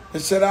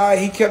and said,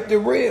 he kept it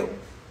real.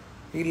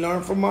 He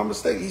learned from my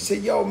mistake. He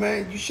said, yo,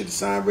 man, you should have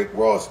signed Rick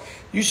Ross.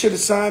 You should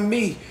have signed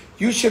me.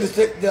 You should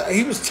have.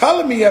 He was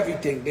telling me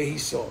everything that he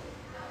saw.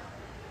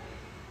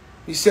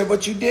 He said,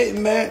 but you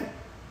didn't, man.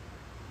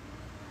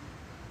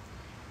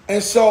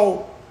 And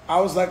so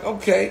I was like,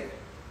 okay.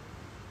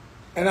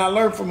 And I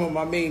learned from him.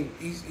 I mean,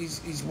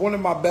 he's one of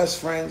my best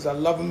friends. I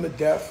love him to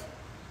death.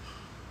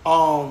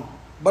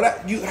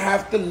 But you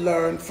have to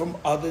learn from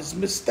others'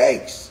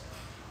 mistakes.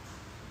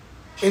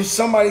 If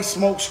somebody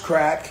smokes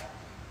crack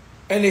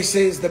and they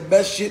say it's the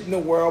best shit in the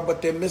world,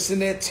 but they're missing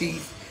their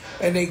teeth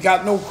and they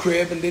got no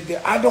crib and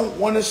I don't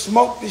want to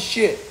smoke this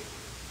shit.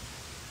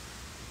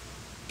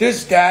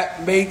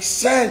 That makes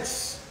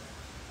sense.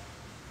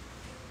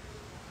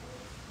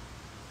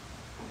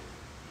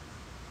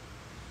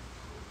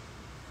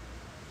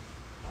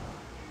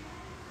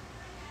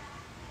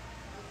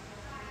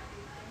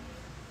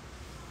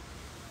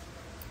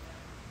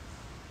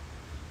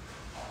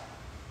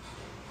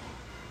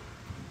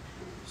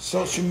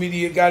 Social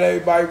media got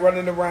everybody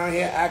running around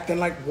here acting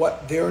like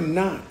what they're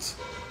not.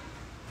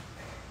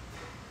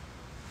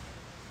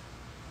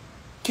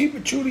 Keep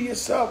it true to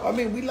yourself. I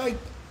mean, we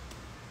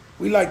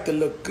like to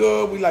look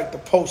good. We like to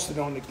post it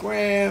on the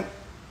gram.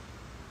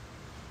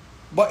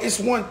 But it's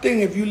one thing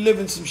if you live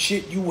in some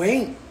shit you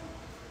ain't.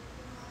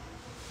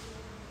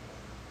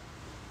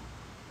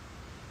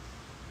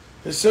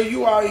 And so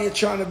you out here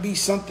trying to be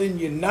something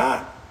you're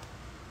not.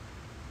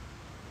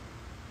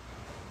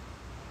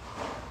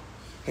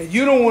 And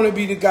you don't want to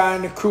be the guy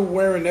in the crew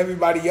wearing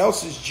everybody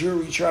else's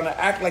jewelry trying to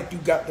act like you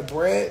got the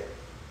bread.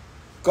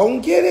 Go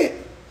and get it.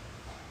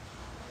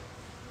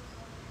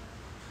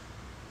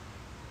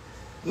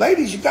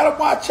 Ladies, you got to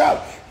watch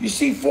out. You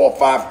see 4 or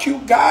 5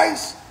 cute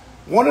guys?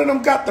 One of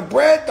them got the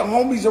bread. The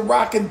homies are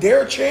rocking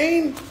their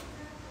chain.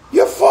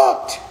 You're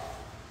fucked.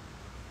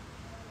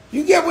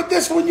 You get with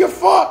this one, you're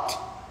fucked.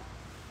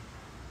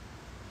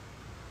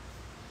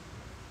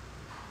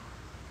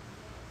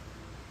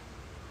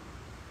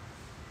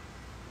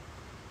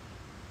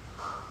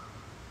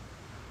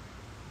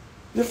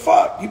 You're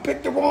fucked. You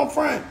picked the wrong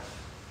friend.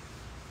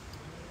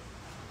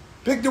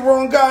 Picked the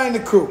wrong guy in the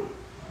crew.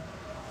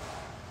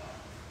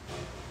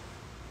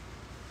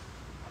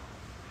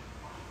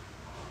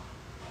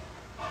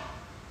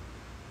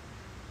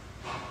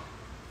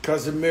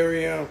 Cousin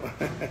Miriam.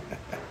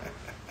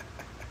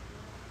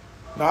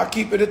 No, I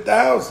keep it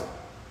 1,000.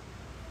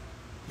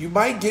 You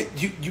might get,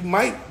 you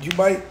might,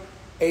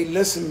 hey,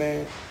 listen,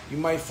 man, you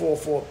might fall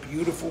for a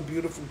beautiful,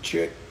 beautiful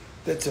chick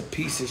that's a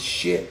piece of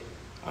shit.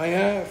 I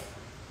have.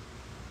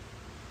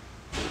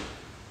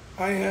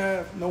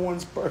 No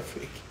one's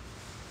perfect.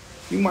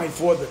 You might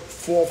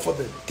fall for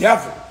the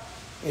devil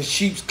in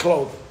sheep's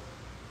clothing.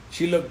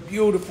 She looked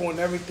beautiful and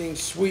everything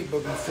sweet,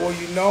 but before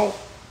you know,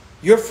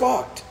 you're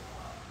fucked.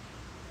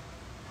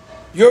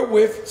 You're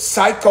with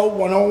Psycho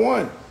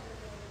 101.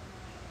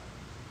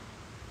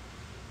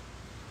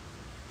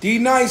 D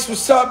Nice,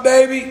 what's up,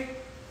 baby?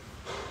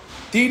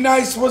 D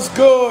Nice, what's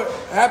good?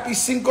 Happy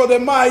Cinco de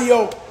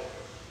Mayo.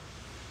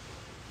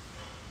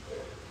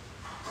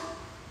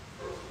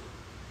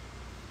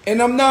 And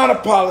I'm not a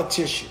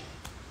politician.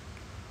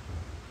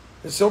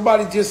 And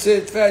somebody just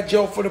said Fat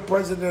Joe for the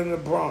president of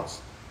the Bronx.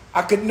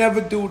 I could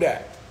never do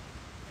that.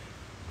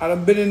 I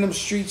done been in them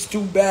streets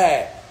too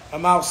bad.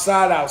 I'm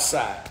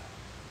outside.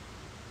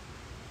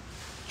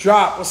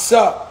 Drop, what's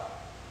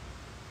up?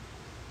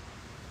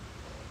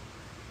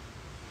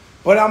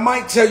 But I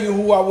might tell you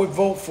who I would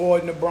vote for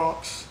in the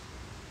Bronx.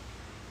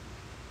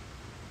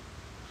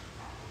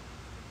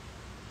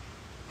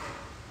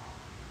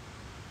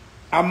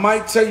 I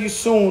might tell you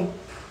soon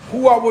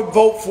who I would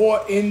vote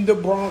for in the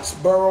Bronx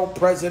borough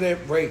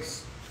president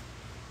race.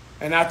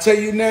 And I tell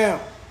you now,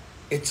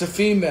 it's a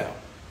female.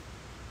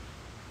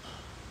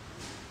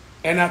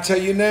 And I tell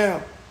you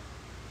now,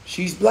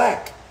 she's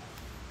black.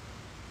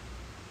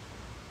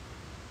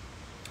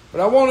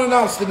 But I won't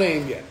announce the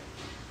name yet.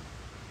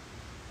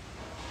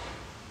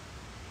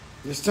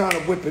 It's time to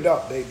whip it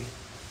up, baby.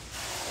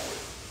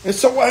 And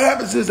so what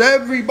happens is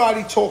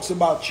everybody talks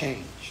about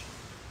change.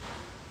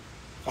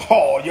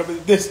 Oh,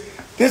 this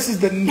is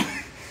the...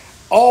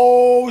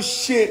 Oh,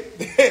 shit.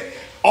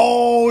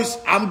 Oh,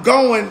 I'm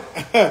going.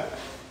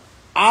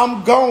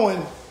 I'm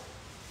going.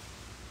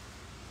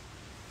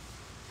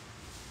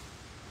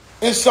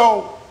 And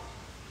so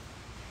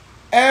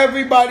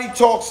everybody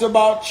talks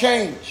about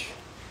change.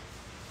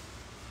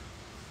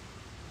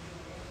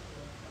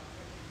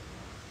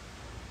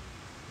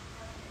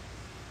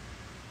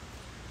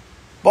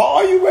 But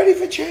are you ready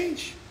for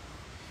change?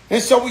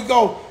 And so we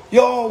go,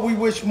 yo, we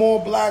wish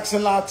more blacks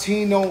and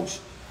Latinos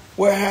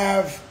would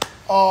have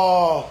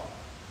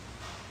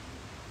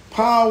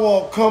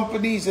power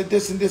companies and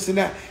this and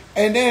that.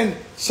 And then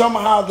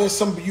somehow there's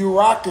some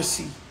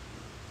bureaucracy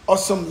or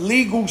some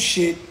legal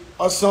shit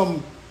or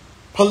some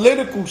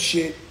political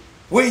shit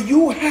where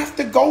you have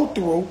to go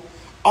through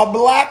a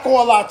black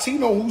or a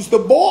Latino who's the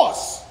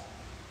boss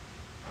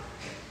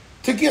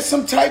to get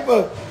some type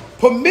of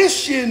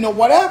permission or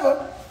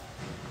whatever.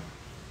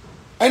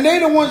 And they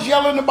the ones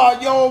yelling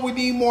about, yo, we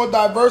need more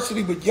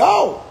diversity. But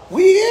yo,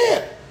 we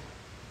here.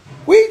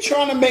 We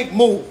trying to make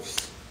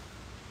moves.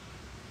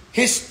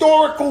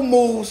 Historical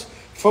moves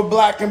for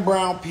black and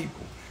brown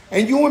people.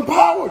 And you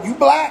empowered. You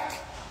black.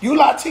 You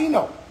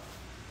Latino.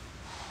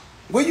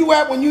 Where you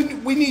at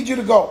when we need you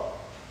to go?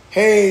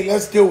 Hey,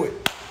 let's do it.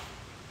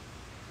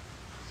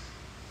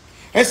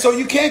 And so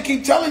you can't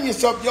keep telling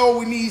yourself, yo,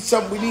 we need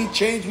something, we need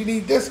change, we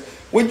need this,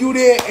 when you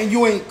there and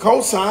you ain't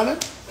co-signing.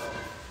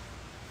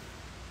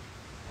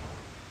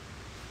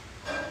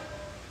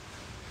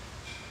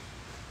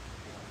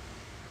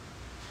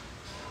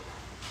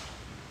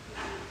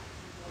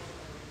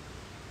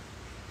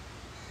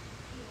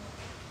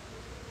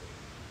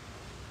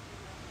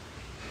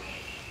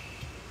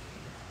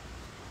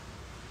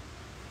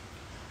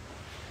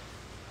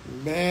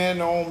 Man,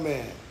 oh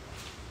man.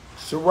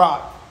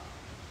 Ciroc.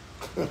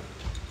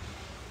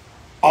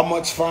 How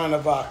much finer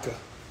vodka?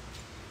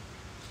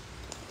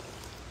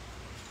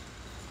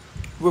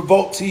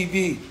 Revolt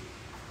TV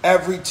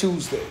every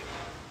Tuesday.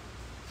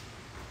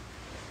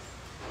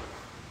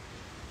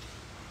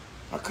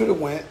 I could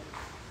have went.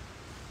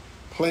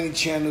 Plenty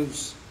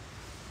channels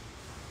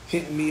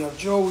hitting me up.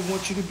 Joe, we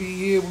want you to be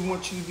here. We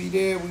want you to be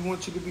there. We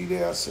want you to be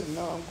there. I said,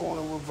 no, I'm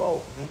going to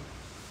Revolt, man.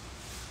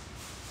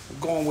 I'm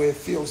going where it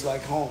feels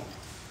like home.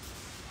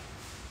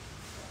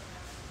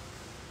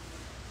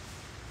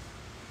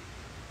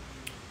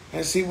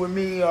 And see, with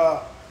me,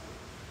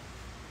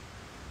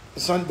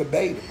 it's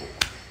undebatable.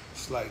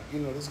 It's like,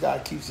 you know, this guy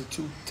keeps it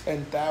to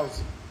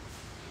 10,000.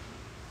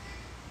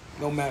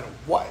 No matter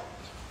what.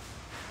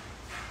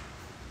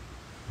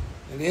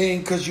 And it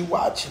ain't because you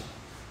watching.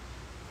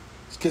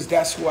 It's because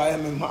that's who I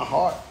am in my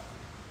heart.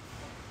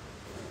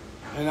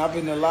 And I've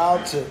been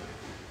allowed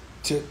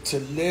to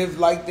live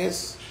like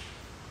this,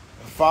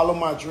 and follow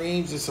my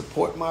dreams and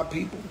support my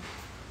people,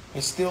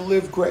 and still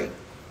live great.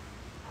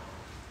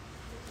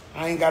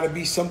 I ain't got to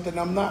be something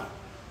I'm not.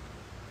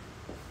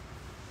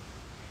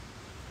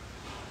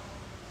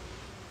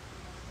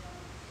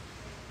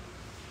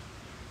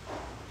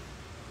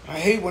 I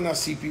hate when I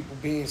see people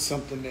being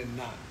something they're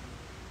not.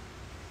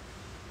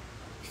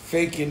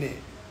 Faking it.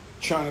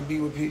 Trying to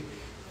be with people.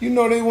 You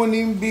know they wouldn't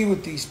even be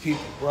with these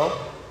people, bro.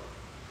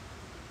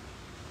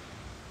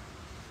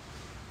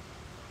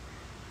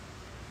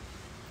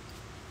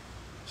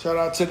 Shout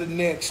out to the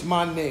Knicks,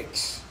 my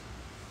Knicks.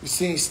 We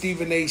seen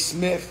Stephen A.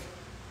 Smith.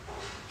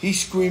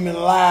 He's screaming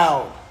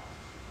loud.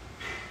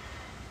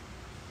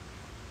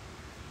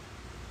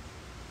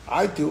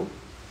 I do.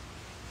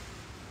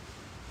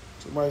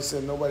 Somebody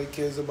said nobody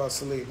cares about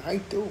Celine. I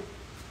do.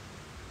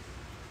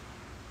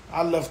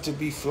 I love to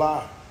be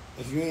fly.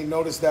 If you ain't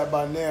noticed that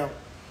by now,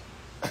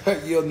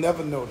 you'll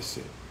never notice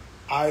it.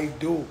 I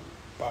do,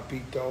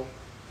 Papito.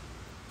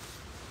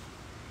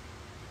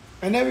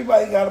 And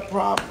everybody got a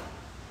problem.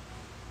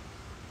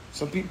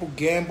 Some people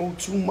gamble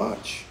too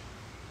much.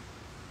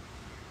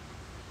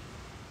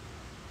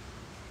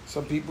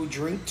 Some people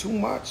drink too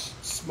much,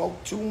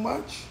 smoke too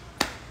much,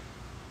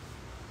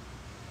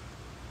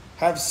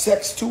 have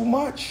sex too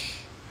much.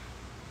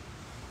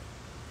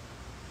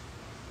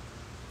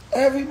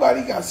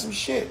 Everybody got some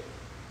shit.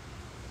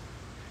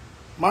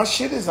 My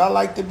shit is I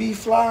like to be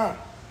fly.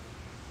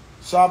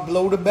 So I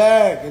blow the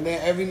bag. And then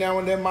every now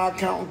and then my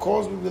accountant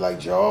calls me, be like,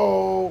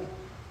 Joe,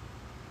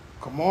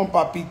 come on,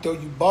 Papito,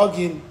 you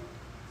bugging.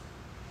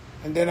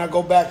 And then I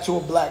go back to a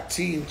black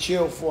tea and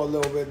chill for a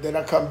little bit. Then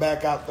I come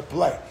back out to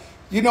play.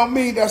 You know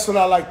me, that's what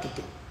I like to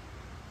do.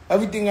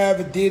 Everything I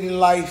ever did in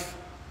life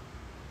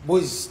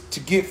was to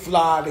get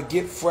fly, to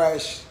get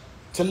fresh,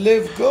 to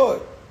live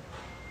good.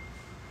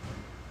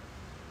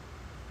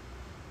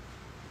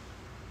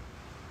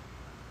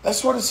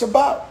 That's what it's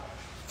about.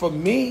 For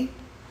me,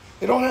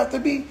 it don't have to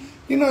be,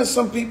 you know,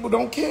 some people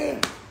don't care.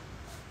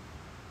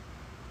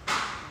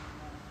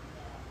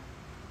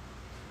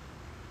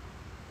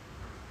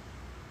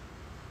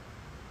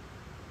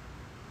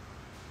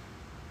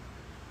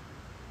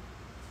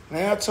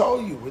 And I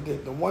told you,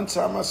 the one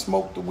time I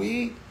smoked the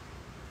weed,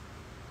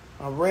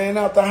 I ran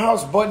out the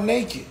house butt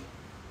naked.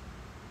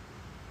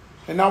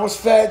 And I was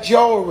Fat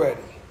Joe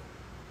already.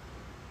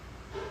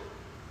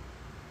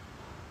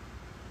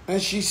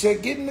 And she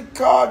said, get in the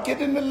car, get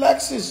in the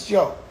Lexus,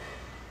 Joe.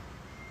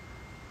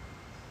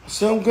 I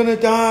said, I'm gonna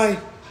die.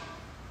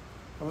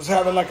 I was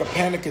having like a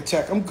panic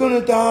attack. I'm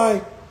gonna die.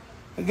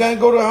 I gotta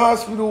go to the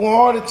hospital with a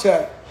heart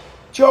attack.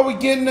 Joey,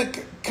 get in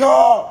the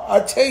car,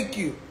 I'll take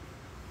you.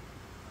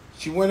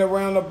 She went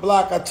around the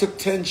block. I took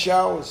 10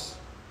 showers.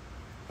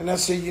 And I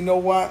said, you know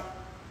what?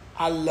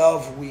 I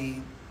love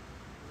weed.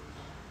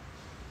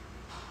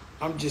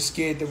 I'm just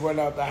scared to run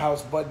out the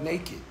house butt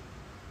naked.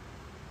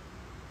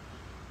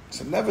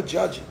 So never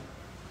judging.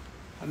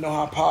 I know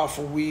how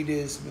powerful weed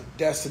is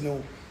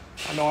medicinal.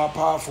 I know how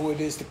powerful it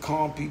is to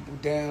calm people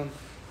down.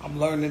 I'm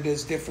learning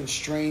there's different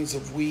strains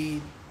of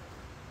weed.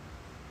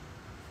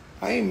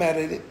 I ain't mad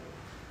at it.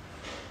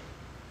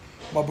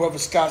 My brother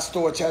Scott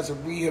Storch has a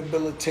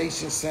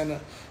rehabilitation center.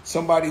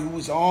 Somebody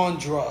who's on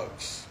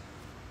drugs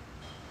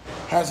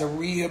has a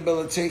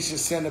rehabilitation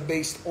center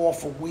based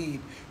off of weed,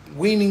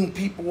 weaning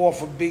people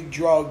off of big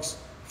drugs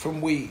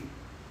from weed.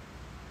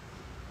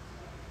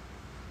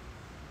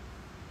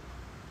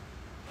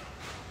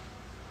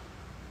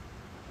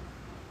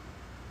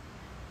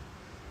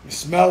 It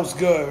smells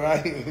good,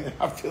 right?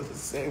 I feel the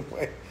same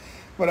way.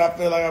 But I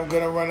feel like I'm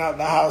going to run out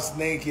the house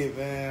naked,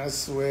 man. I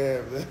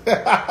swear.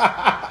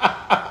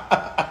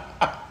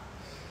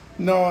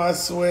 No, I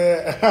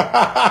swear.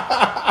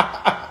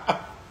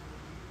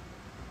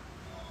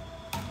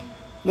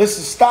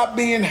 Listen, stop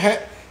being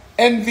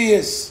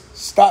envious.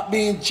 Stop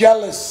being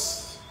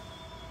jealous.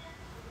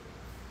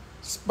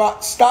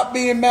 Stop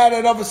being mad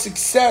at other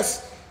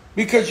success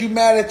because you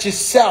mad at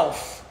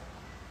yourself.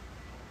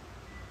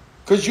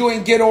 Because you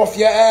ain't get off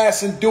your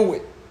ass and do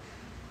it.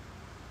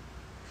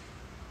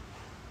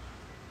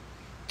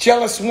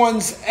 Jealous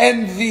ones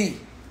envy.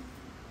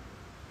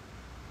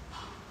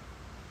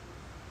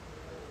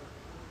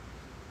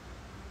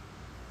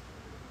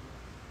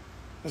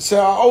 And so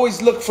I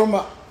always look from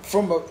a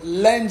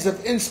lens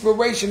of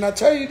inspiration. I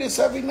tell you this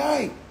every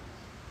night.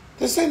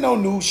 This ain't no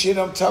new shit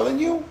I'm telling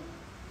you.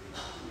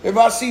 If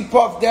I see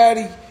Puff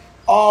Daddy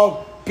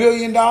 $1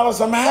 billion,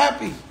 I'm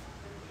happy.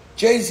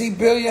 Jay-Z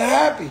billion,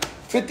 happy.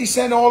 50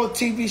 Cent, all the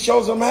TV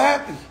shows, I'm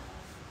happy.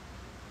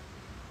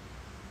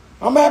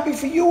 I'm happy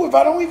for you if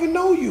I don't even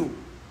know you.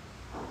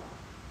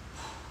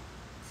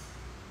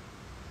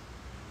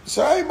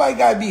 So everybody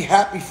got to be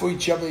happy for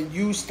each other and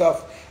use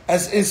stuff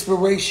as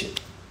inspiration.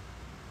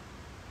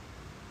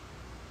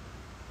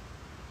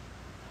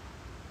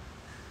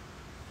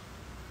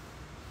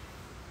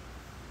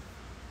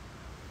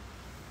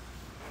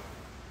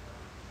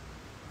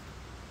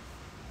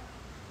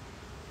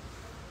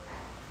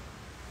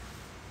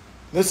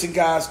 Listen,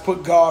 guys,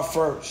 put God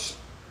first.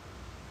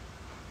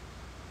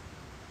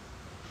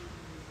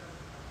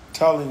 I'm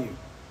telling you,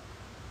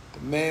 the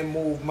man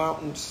move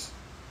mountains.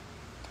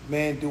 The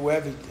man do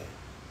everything.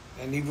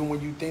 And even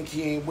when you think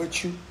he ain't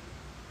with you,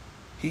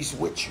 he's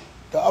with you.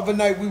 The other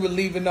night we were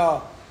leaving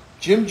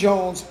Jim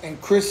Jones and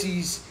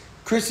Chrissy's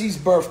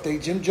birthday,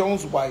 Jim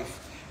Jones'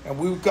 wife, and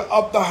we would go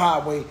up the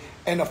highway,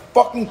 and a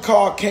fucking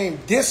car came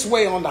this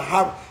way on the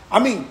highway. I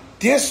mean,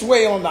 this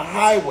way on the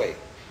highway.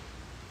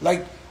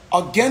 Like,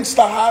 against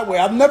the highway.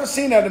 I've never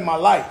seen that in my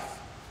life.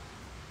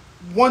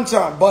 One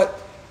time, but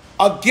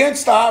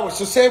against the highway.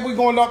 So say we're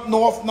going up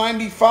north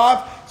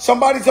 95.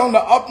 Somebody's on the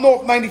up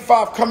north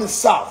 95 coming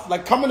south.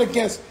 Like coming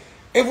against.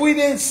 If we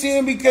didn't see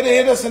him, he could have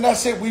hit us and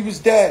that's it. We was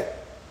dead.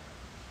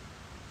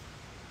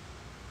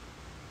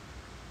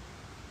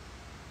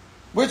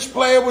 Which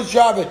player was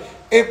driving?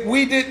 If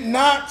we did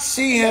not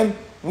see him,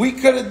 we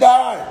could have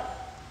died.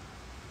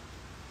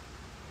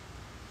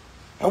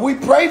 And we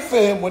prayed for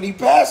him when he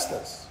passed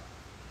us.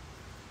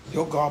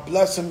 Yo, God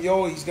bless him.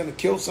 Yo, he's going to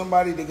kill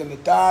somebody. They're going to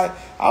die.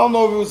 I don't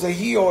know if it was a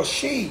he or a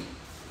she.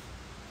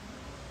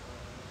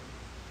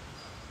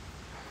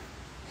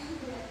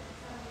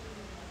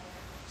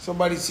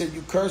 Somebody said,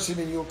 you cursing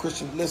and you're a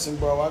Christian. Listen,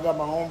 bro, I got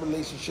my own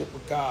relationship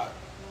with God.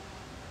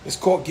 It's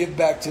called give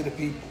back to the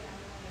people.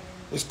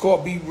 It's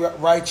called be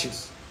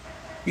righteous.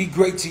 Be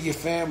great to your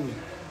family.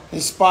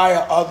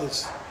 Inspire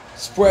others.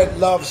 Spread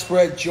love,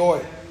 spread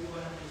joy.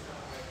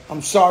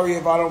 I'm sorry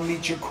if I don't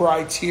meet your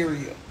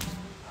criteria.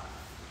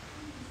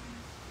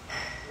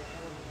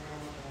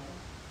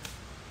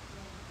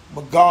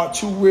 But God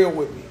too real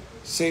with me.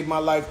 Saved my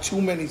life too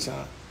many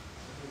times.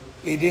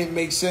 It didn't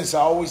make sense.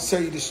 I always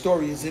tell you the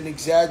story. It's an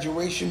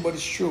exaggeration, but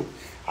it's true.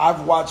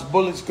 I've watched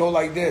bullets go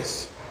like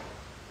this.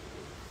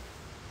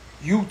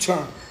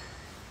 U-turn.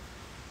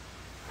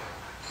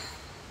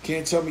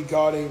 Can't tell me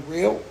God ain't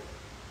real.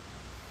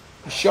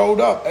 He showed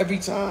up every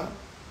time.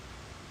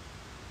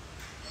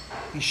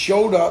 He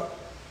showed up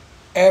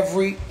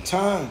every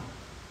time.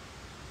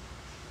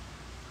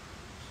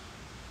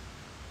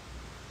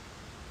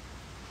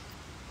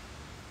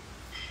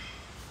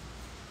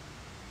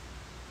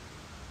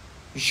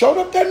 He showed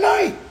up that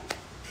night.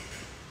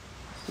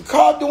 The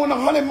car doing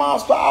 100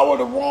 miles per hour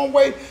the wrong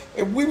way.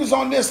 If we was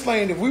on this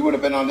lane, if we would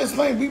have been on this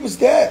lane, we was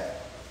dead.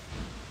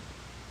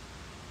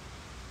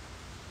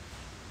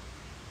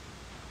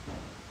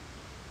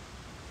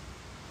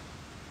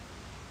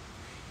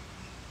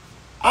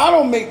 I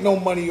don't make no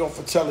money off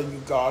of telling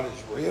you God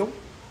is real.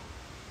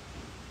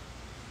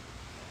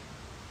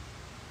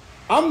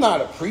 I'm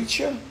not a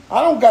preacher.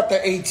 I don't got the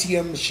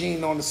ATM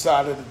machine on the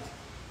side of the...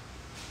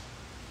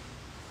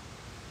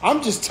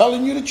 I'm just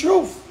telling you the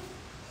truth.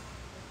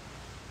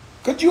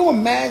 Could you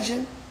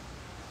imagine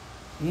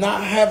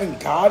not having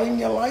God in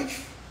your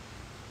life?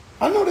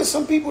 I know that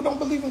some people don't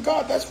believe in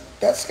God.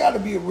 That's got to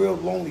be a real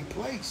lonely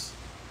place.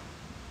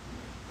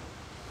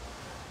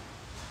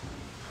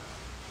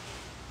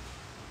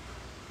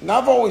 And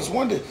I've always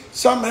wondered,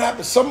 something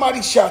happened,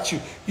 somebody shot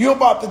you, you're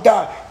about to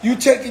die, you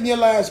taking your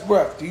last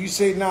breath. Do you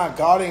say, nah,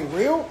 God ain't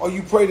real? Or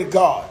you pray to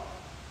God?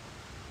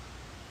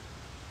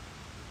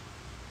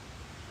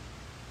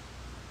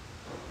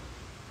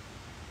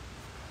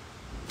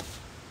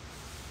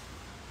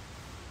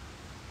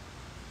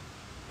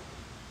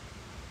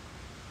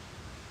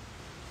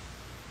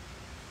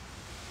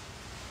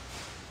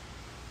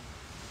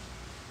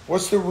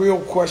 What's the real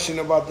question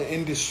about the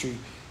industry?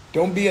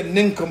 Don't be a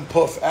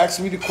nincompoop. Ask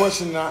me the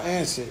question and I'll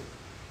answer it.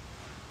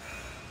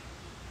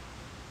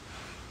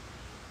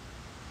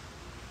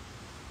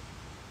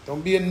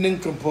 Don't be a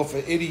nincompoop,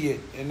 an idiot,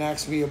 and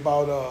ask me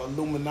about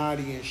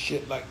Illuminati and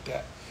shit like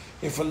that.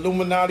 If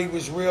Illuminati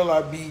was real,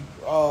 I'd be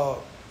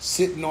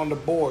sitting on the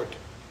board.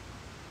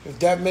 If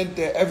that meant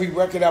that every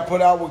record I put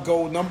out would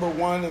go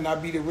 #1 and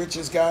I'd be the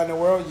richest guy in the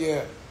world,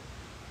 yeah.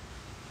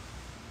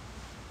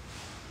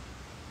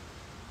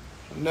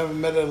 I've never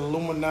met an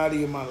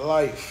Illuminati in my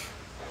life.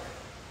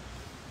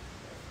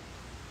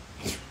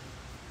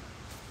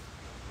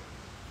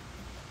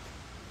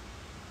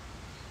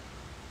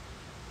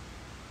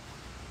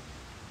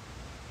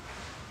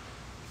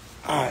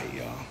 Alright,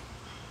 y'all.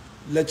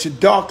 Let your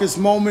darkest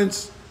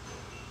moments.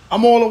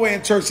 I'm all the way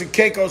in Turks and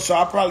Caicos, so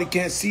I probably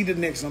can't see the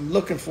Knicks. I'm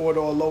looking for it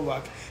all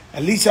over.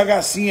 At least I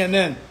got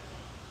CNN.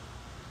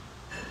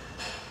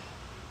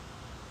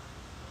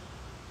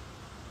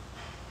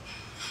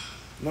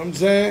 You know what I'm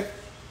saying?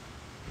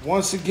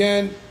 Once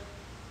again,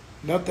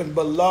 nothing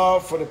but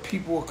love for the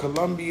people of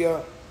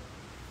Colombia.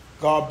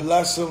 God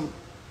bless them.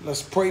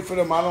 Let's pray for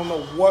them. I don't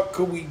know what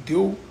could we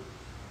do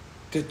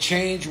to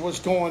change what's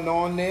going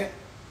on there.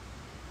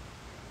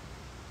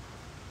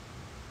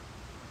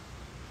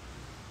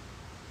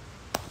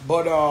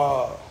 But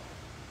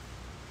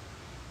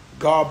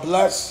God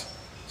bless.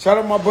 Shout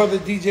out my brother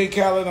DJ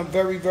Khaled. I'm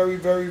very, very,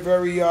 very,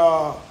 very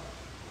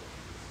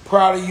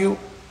proud of you.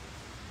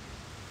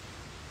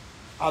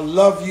 I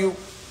love you.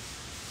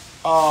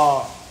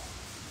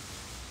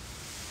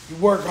 You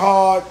work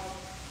hard.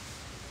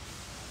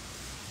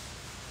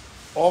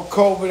 All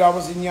COVID, I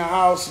was in your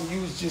house and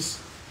you was just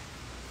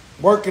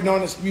working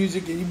on this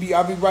music, and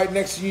I'll be right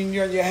next to you and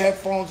you're on your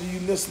headphones and you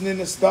listening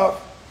to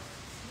stuff.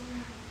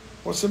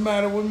 What's the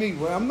matter with me?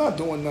 Well, I'm not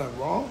doing nothing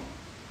wrong.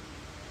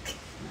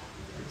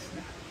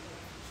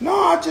 No,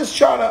 I just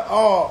try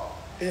to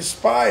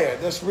inspire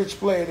this rich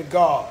player to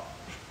God,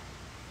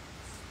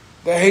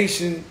 the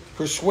Haitian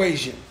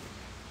persuasion.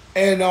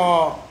 And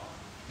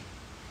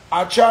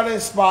I try to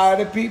inspire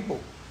the people.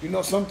 You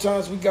know,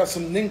 sometimes we got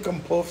some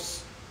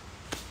nincompoops,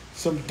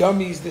 some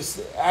dummies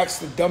that ask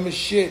the dumbest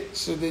shit.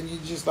 So then you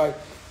just like,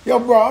 yo,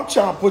 bro, I'm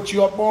trying to put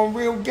you up on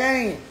real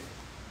game.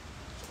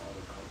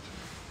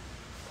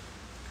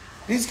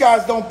 These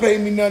guys don't pay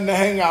me nothing to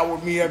hang out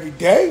with me every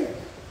day.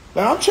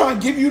 Like, I'm trying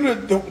to give you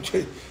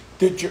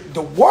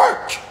the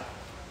work.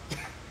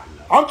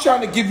 I'm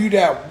trying to give you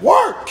that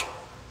work.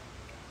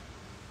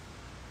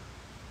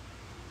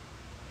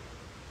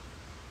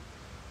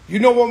 You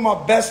know what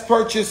my best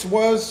purchase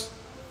was?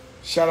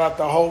 Shout out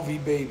to Hovey,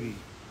 baby.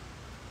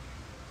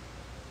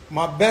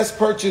 My best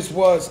purchase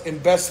was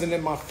investing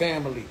in my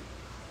family.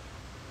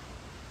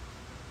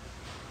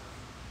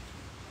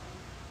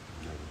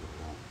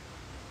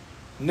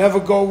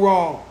 Never go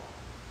wrong.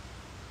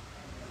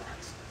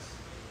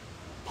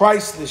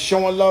 Priceless.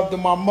 Showing love to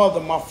my mother,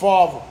 my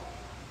father,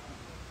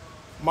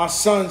 my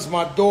sons,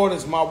 my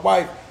daughters, my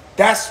wife.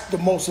 That's the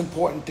most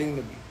important thing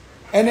to me.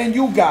 And then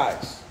you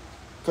guys.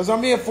 Because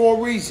I'm here for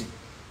a reason.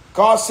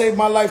 God saved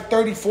my life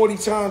 30, 40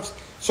 times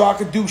so I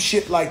could do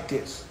shit like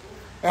this.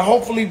 And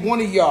hopefully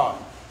one of y'all,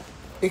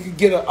 it could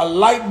get a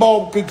light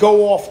bulb could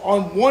go off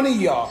on one of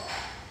y'all.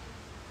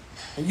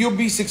 And you'll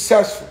be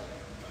successful.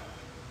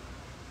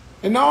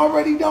 And I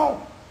already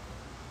know.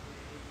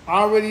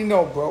 I already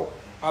know, bro.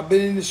 I've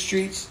been in the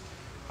streets.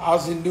 I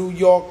was in New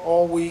York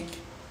all week.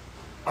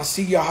 I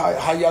see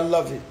how y'all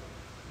love it.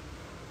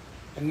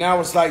 And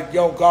now it's like,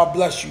 yo, God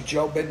bless you,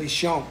 Joe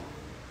Bendition.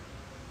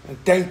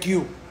 And thank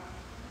you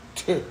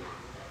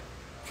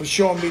for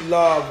showing me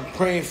love and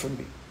praying for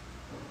me.